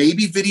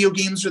maybe video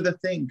games are the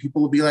thing.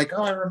 People will be like,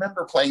 oh, I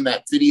remember playing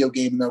that video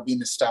game, and there'll be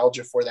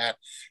nostalgia for that.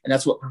 And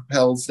that's what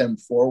propels them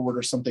forward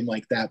or something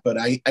like that. But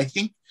I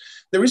think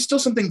there is still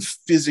something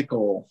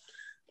physical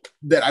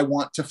that I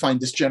want to find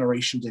this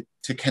generation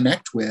to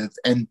connect with.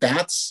 And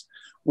that's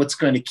what's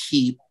going to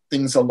keep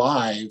things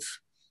alive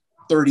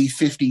 30,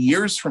 50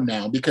 years from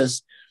now,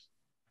 because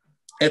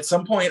at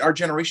some point our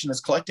generation that's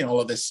collecting all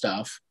of this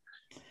stuff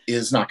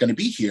is not going to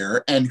be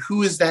here. And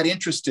who is that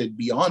interested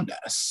beyond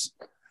us?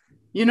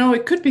 You know,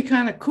 it could be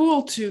kind of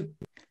cool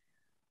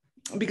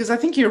because I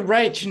think you're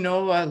right, you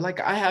know, like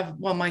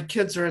my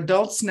kids are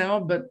adults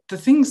now, but the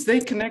things they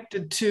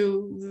connected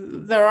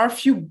to, there are a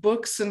few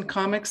books and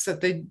comics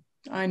that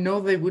I know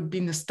they would be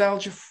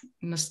nostalgic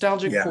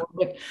for,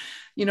 but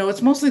you know,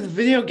 it's mostly the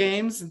video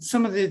games and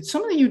some of the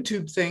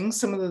YouTube things,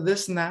 some of the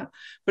this and that.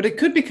 But it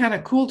could be kind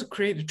of cool to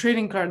create a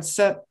trading card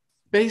set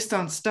based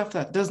on stuff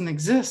that doesn't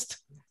exist.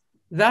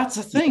 That's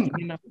a thing,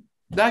 you know.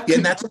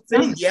 And that's a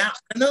thing. Yeah,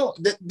 I know.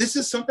 This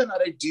is something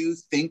that I do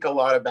think a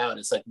lot about.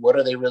 It's like, what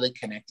are they really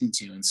connecting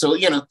to? And so,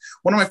 you know,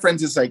 one of my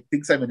friends is like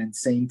thinks I'm an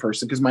insane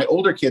person because my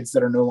older kids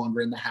that are no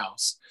longer in the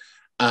house.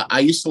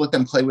 I used to let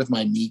them play with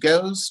my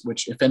Migos,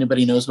 which if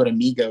anybody knows what a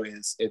Migo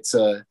is, it's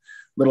a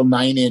little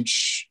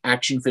 9-inch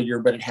action figure,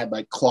 but it had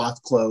like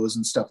cloth clothes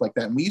and stuff like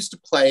that. And we used to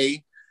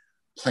play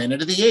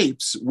Planet of the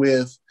Apes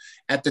with,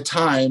 at the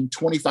time,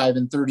 25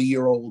 and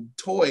 30-year-old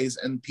toys.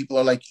 And people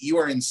are like, you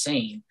are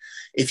insane.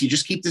 If you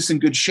just keep this in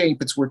good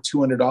shape, it's worth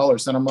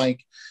 $200. And I'm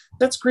like,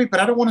 that's great, but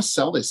I don't want to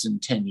sell this in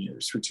 10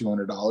 years for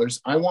 $200.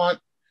 I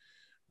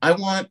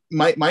want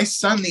my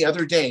son the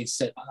other day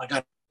said, oh my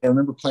God, I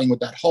remember playing with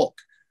that Hulk.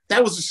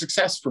 That was a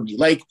success for me.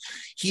 Like,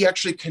 he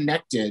actually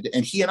connected,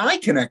 and he and I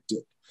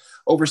connected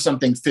over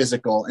something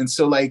physical. And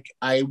so like,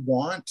 I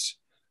want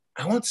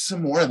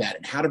some more of that,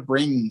 and how to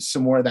bring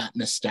some more of that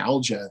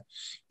nostalgia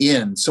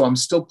in. So I'm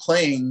still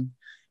playing,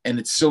 and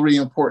it's still really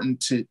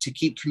important to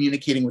keep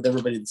communicating with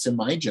everybody that's in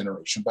my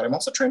generation, but I'm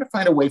also trying to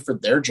find a way for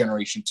their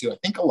generation too. I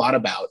think a lot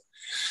about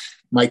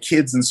my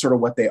kids and sort of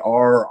what they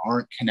are or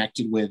aren't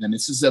connected with. And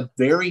this is a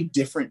very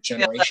different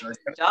generation.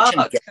 Yeah,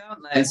 dark,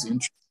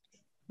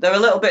 they're a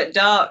little bit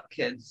dark,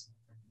 kids.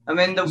 I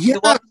mean, the ones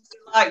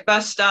who like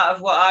best out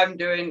of what I'm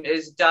doing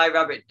is Die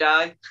Rabbit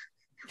Die.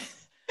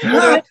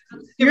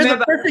 You're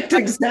the perfect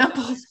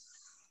example.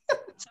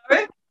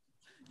 Sorry?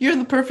 You're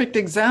the perfect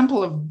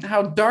example of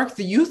how dark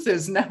the youth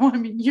is now. I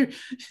mean,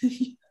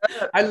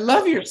 I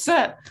love your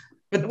set.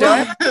 But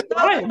that's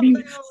what they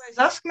always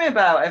ask me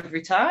about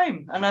every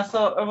time. And I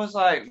was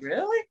like,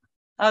 really?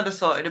 I'd have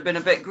thought it'd have been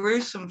a bit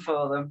gruesome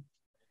for them.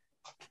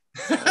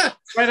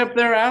 Right up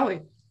their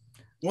alley.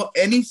 Well,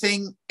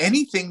 anything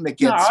that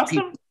gets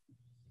people,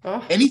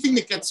 anything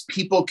that gets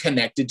people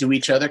connected to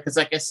each other, because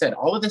like I said,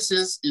 all of this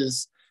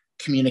is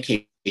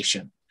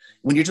communication.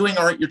 When you're doing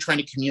art, you're trying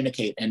to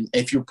communicate, and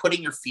if you're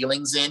putting your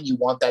feelings in, you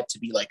want that to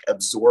be like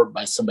absorbed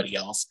by somebody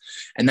else,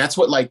 and that's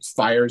what like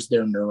fires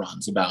their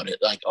neurons about it.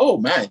 Like, oh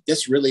man,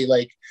 this really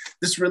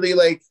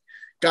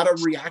got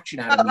a reaction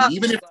out of me,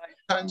 even if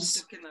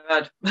sometimes. In the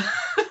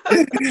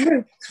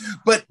head.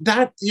 But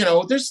that,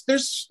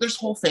 there's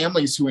whole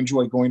families who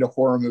enjoy going to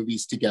horror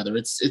movies together.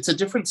 It's a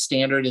different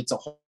standard. It's a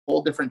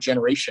whole different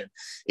generation.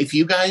 If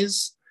you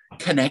guys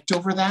connect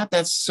over that,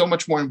 that's so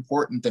much more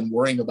important than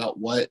worrying about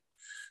what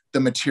the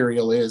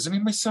material is. I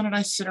mean, my son and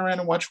I sit around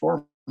and watch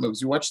horror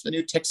movies. We watched the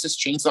new Texas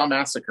Chainsaw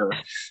Massacre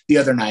the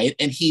other night,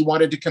 and he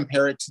wanted to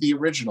compare it to the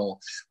original.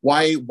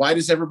 Why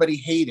does everybody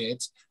hate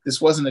it? This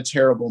wasn't a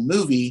terrible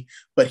movie,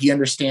 but he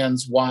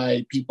understands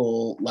why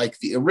people like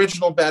the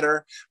original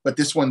better. But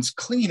this one's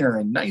cleaner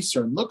and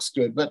nicer and looks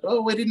good. But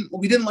we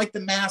didn't like the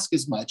mask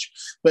as much.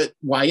 But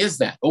why is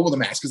that? Oh, well, the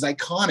mask is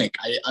iconic.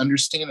 I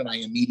understand, and I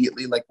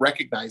immediately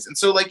recognize. And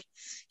so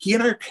he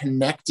and I are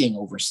connecting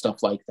over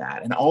stuff like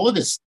that, and all of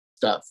this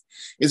stuff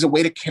is a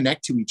way to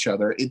connect to each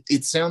other.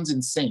 It sounds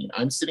insane.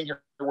 I'm sitting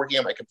here working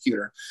on my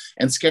computer,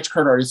 and sketch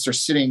card artists are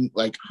sitting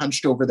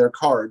hunched over their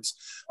cards,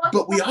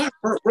 but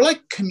we're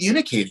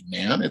communicating,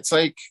 man. It's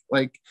like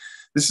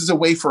this is a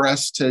way for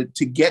us to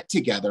get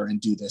together and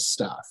do this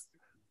stuff.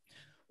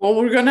 Well,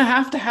 we're going to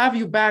have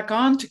you back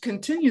on to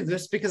continue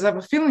this, because I have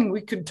a feeling we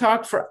could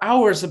talk for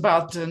hours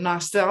about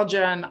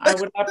nostalgia, and I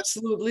would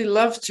absolutely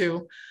love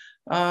to.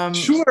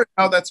 Sure.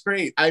 Oh, that's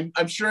great.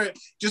 I'm sure.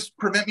 Just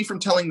prevent me from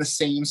telling the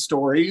same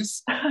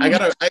stories.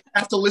 I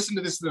have to listen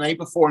to this the night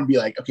before and be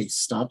like, okay,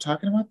 stop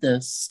talking about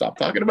this. Stop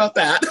talking about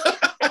that.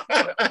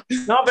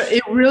 No, but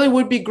it really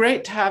would be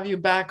great to have you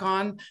back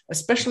on,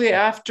 especially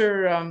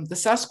after the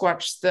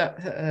Sasquatch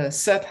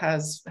set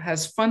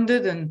has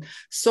funded and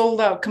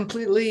sold out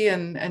completely,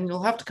 and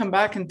you'll have to come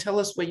back and tell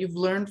us what you've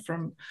learned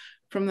from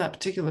that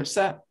particular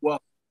set.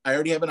 Well, I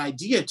already have an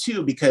idea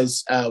too,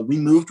 because we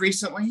moved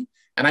recently,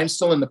 and I'm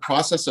still in the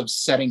process of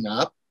setting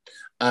up.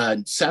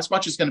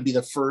 Sasquatch is going to be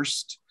the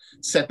first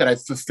set that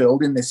I've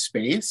fulfilled in this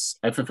space.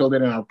 I fulfilled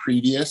it in our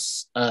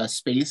previous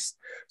space.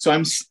 So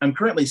I'm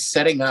currently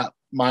setting up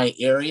my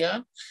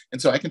area.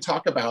 And so I can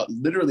talk about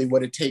literally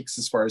what it takes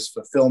as far as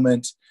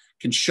fulfillment,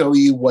 can show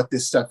you what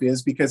this stuff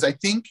is, because I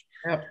think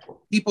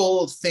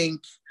people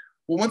think,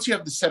 well, once you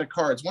have the set of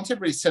cards, once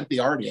everybody sent the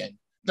art in,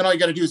 then all you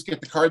got to do is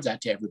get the cards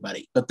out to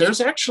everybody. But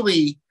there's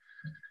actually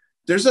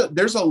there's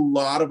a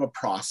lot of a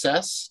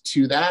process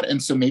to that.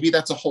 And so maybe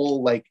that's a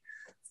whole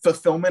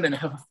fulfillment, and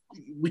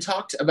we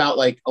talked about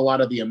a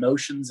lot of the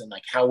emotions and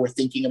how we're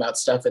thinking about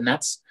stuff. And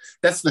that's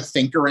the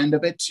thinker end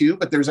of it too.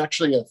 But there's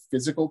actually a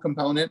physical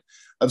component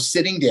of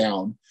sitting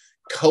down,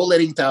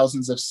 collating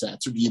thousands of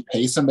sets. Or do you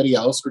pay somebody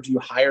else, or do you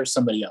hire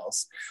somebody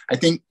else? I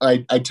think I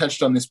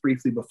touched on this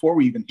briefly before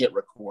we even hit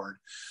record.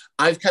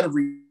 I've kind of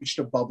reached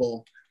a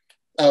bubble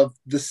of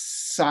the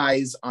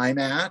size I'm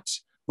at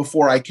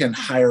before I can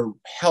hire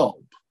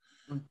help.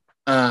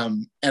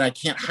 And I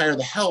can't hire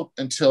the help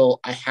until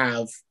I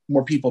have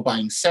more people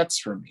buying sets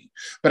from me.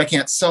 But I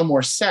can't sell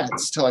more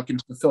sets till I can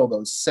fulfill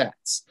those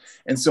sets.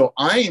 And so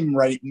I am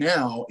right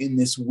now in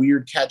this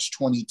weird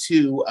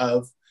catch-22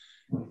 of,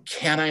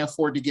 can I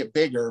afford to get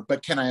bigger,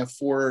 but can I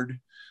afford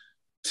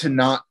to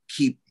not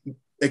keep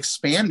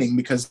expanding?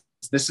 Because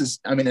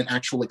I'm in an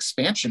actual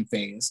expansion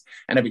phase,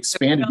 and I've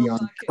expanded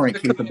beyond current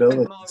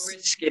capabilities. A bit more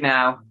risky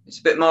now. It's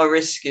a bit more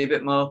risky, a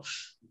bit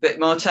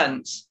more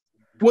tense.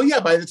 Well,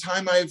 yeah, by the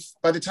time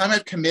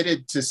I've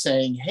committed to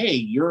saying, hey,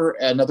 you're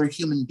another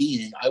human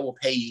being, I will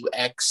pay you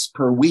X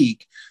per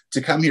week to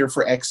come here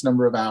for X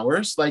number of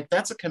hours,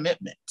 that's a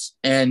commitment.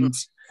 And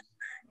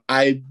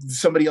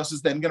somebody else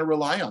is then going to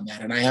rely on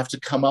that. And I have to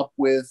come up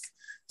with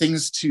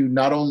things to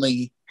not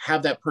only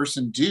have that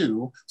person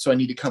do, so I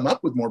need to come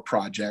up with more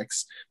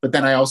projects, but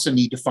then I also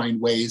need to find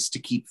ways to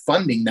keep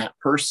funding that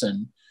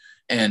person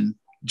and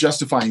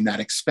justifying that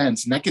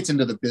expense. And that gets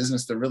into the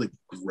business that really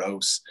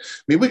gross.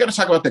 Maybe we got to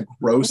talk about the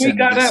gross.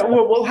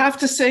 We'll have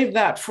to save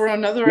that for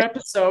another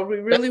episode. We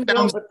really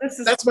will. But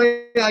that's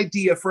my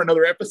idea for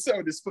another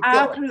episode, is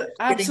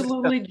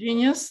absolutely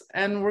genius.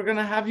 And we're going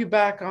to have you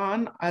back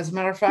on. As a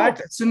matter of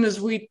fact, as soon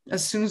as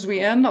we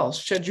end, I'll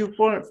schedule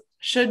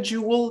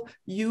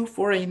you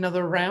for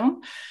another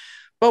round.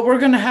 But we're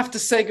going to have to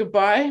say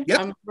goodbye. Yep.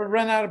 I'm going to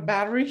run out of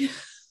battery.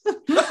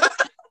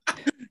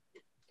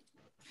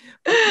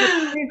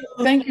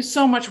 Thank you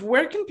so much.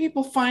 Where can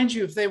people find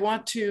you if they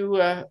want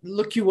to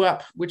look you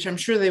up, which I'm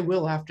sure they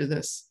will after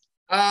this?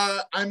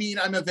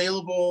 I'm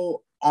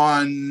available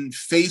on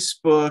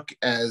Facebook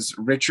as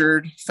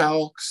Richard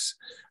Fowlks,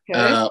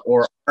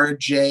 or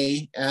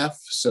RJF.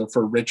 So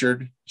for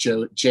Richard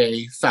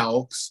J.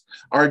 Fowlks,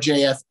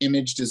 RJF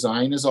Image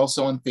Design is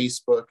also on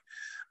Facebook.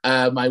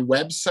 My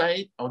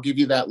website, I'll give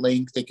you that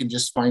link. They can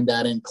just find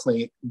that and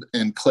click.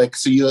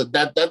 So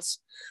that's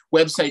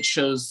website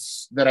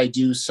shows that I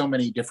do so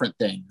many different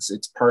things.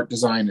 It's part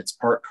design, it's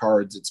part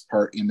cards, it's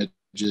part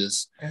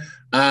images.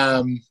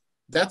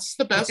 That's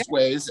the best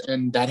ways.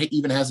 And that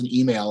even has an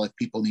email if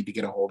people need to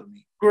get a hold of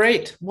me.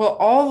 Great. Well,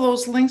 all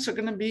those links are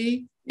going to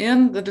be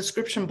in the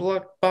description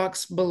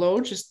box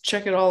below. Just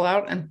check it all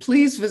out. And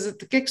please visit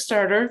the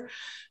Kickstarter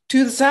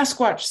to the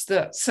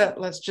Sasquatch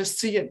set. Let's just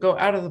see it go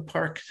out of the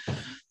park.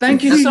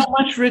 Thank you so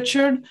much,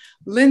 Richard.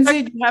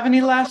 Lindsay, do you have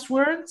any last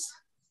words?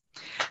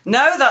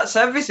 No, that's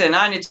everything.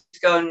 I need to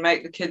go and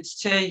make the kids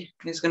tea.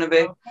 He's going to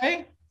be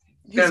Okay.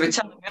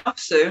 telling me off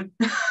soon.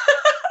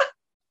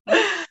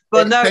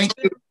 But no, thank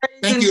you,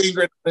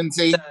 Ingrid,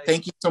 Lindsay.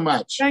 Thank you so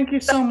much. Thank you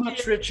so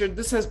much, Richard.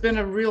 This has been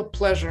a real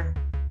pleasure.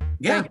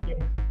 Yeah. Thank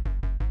you.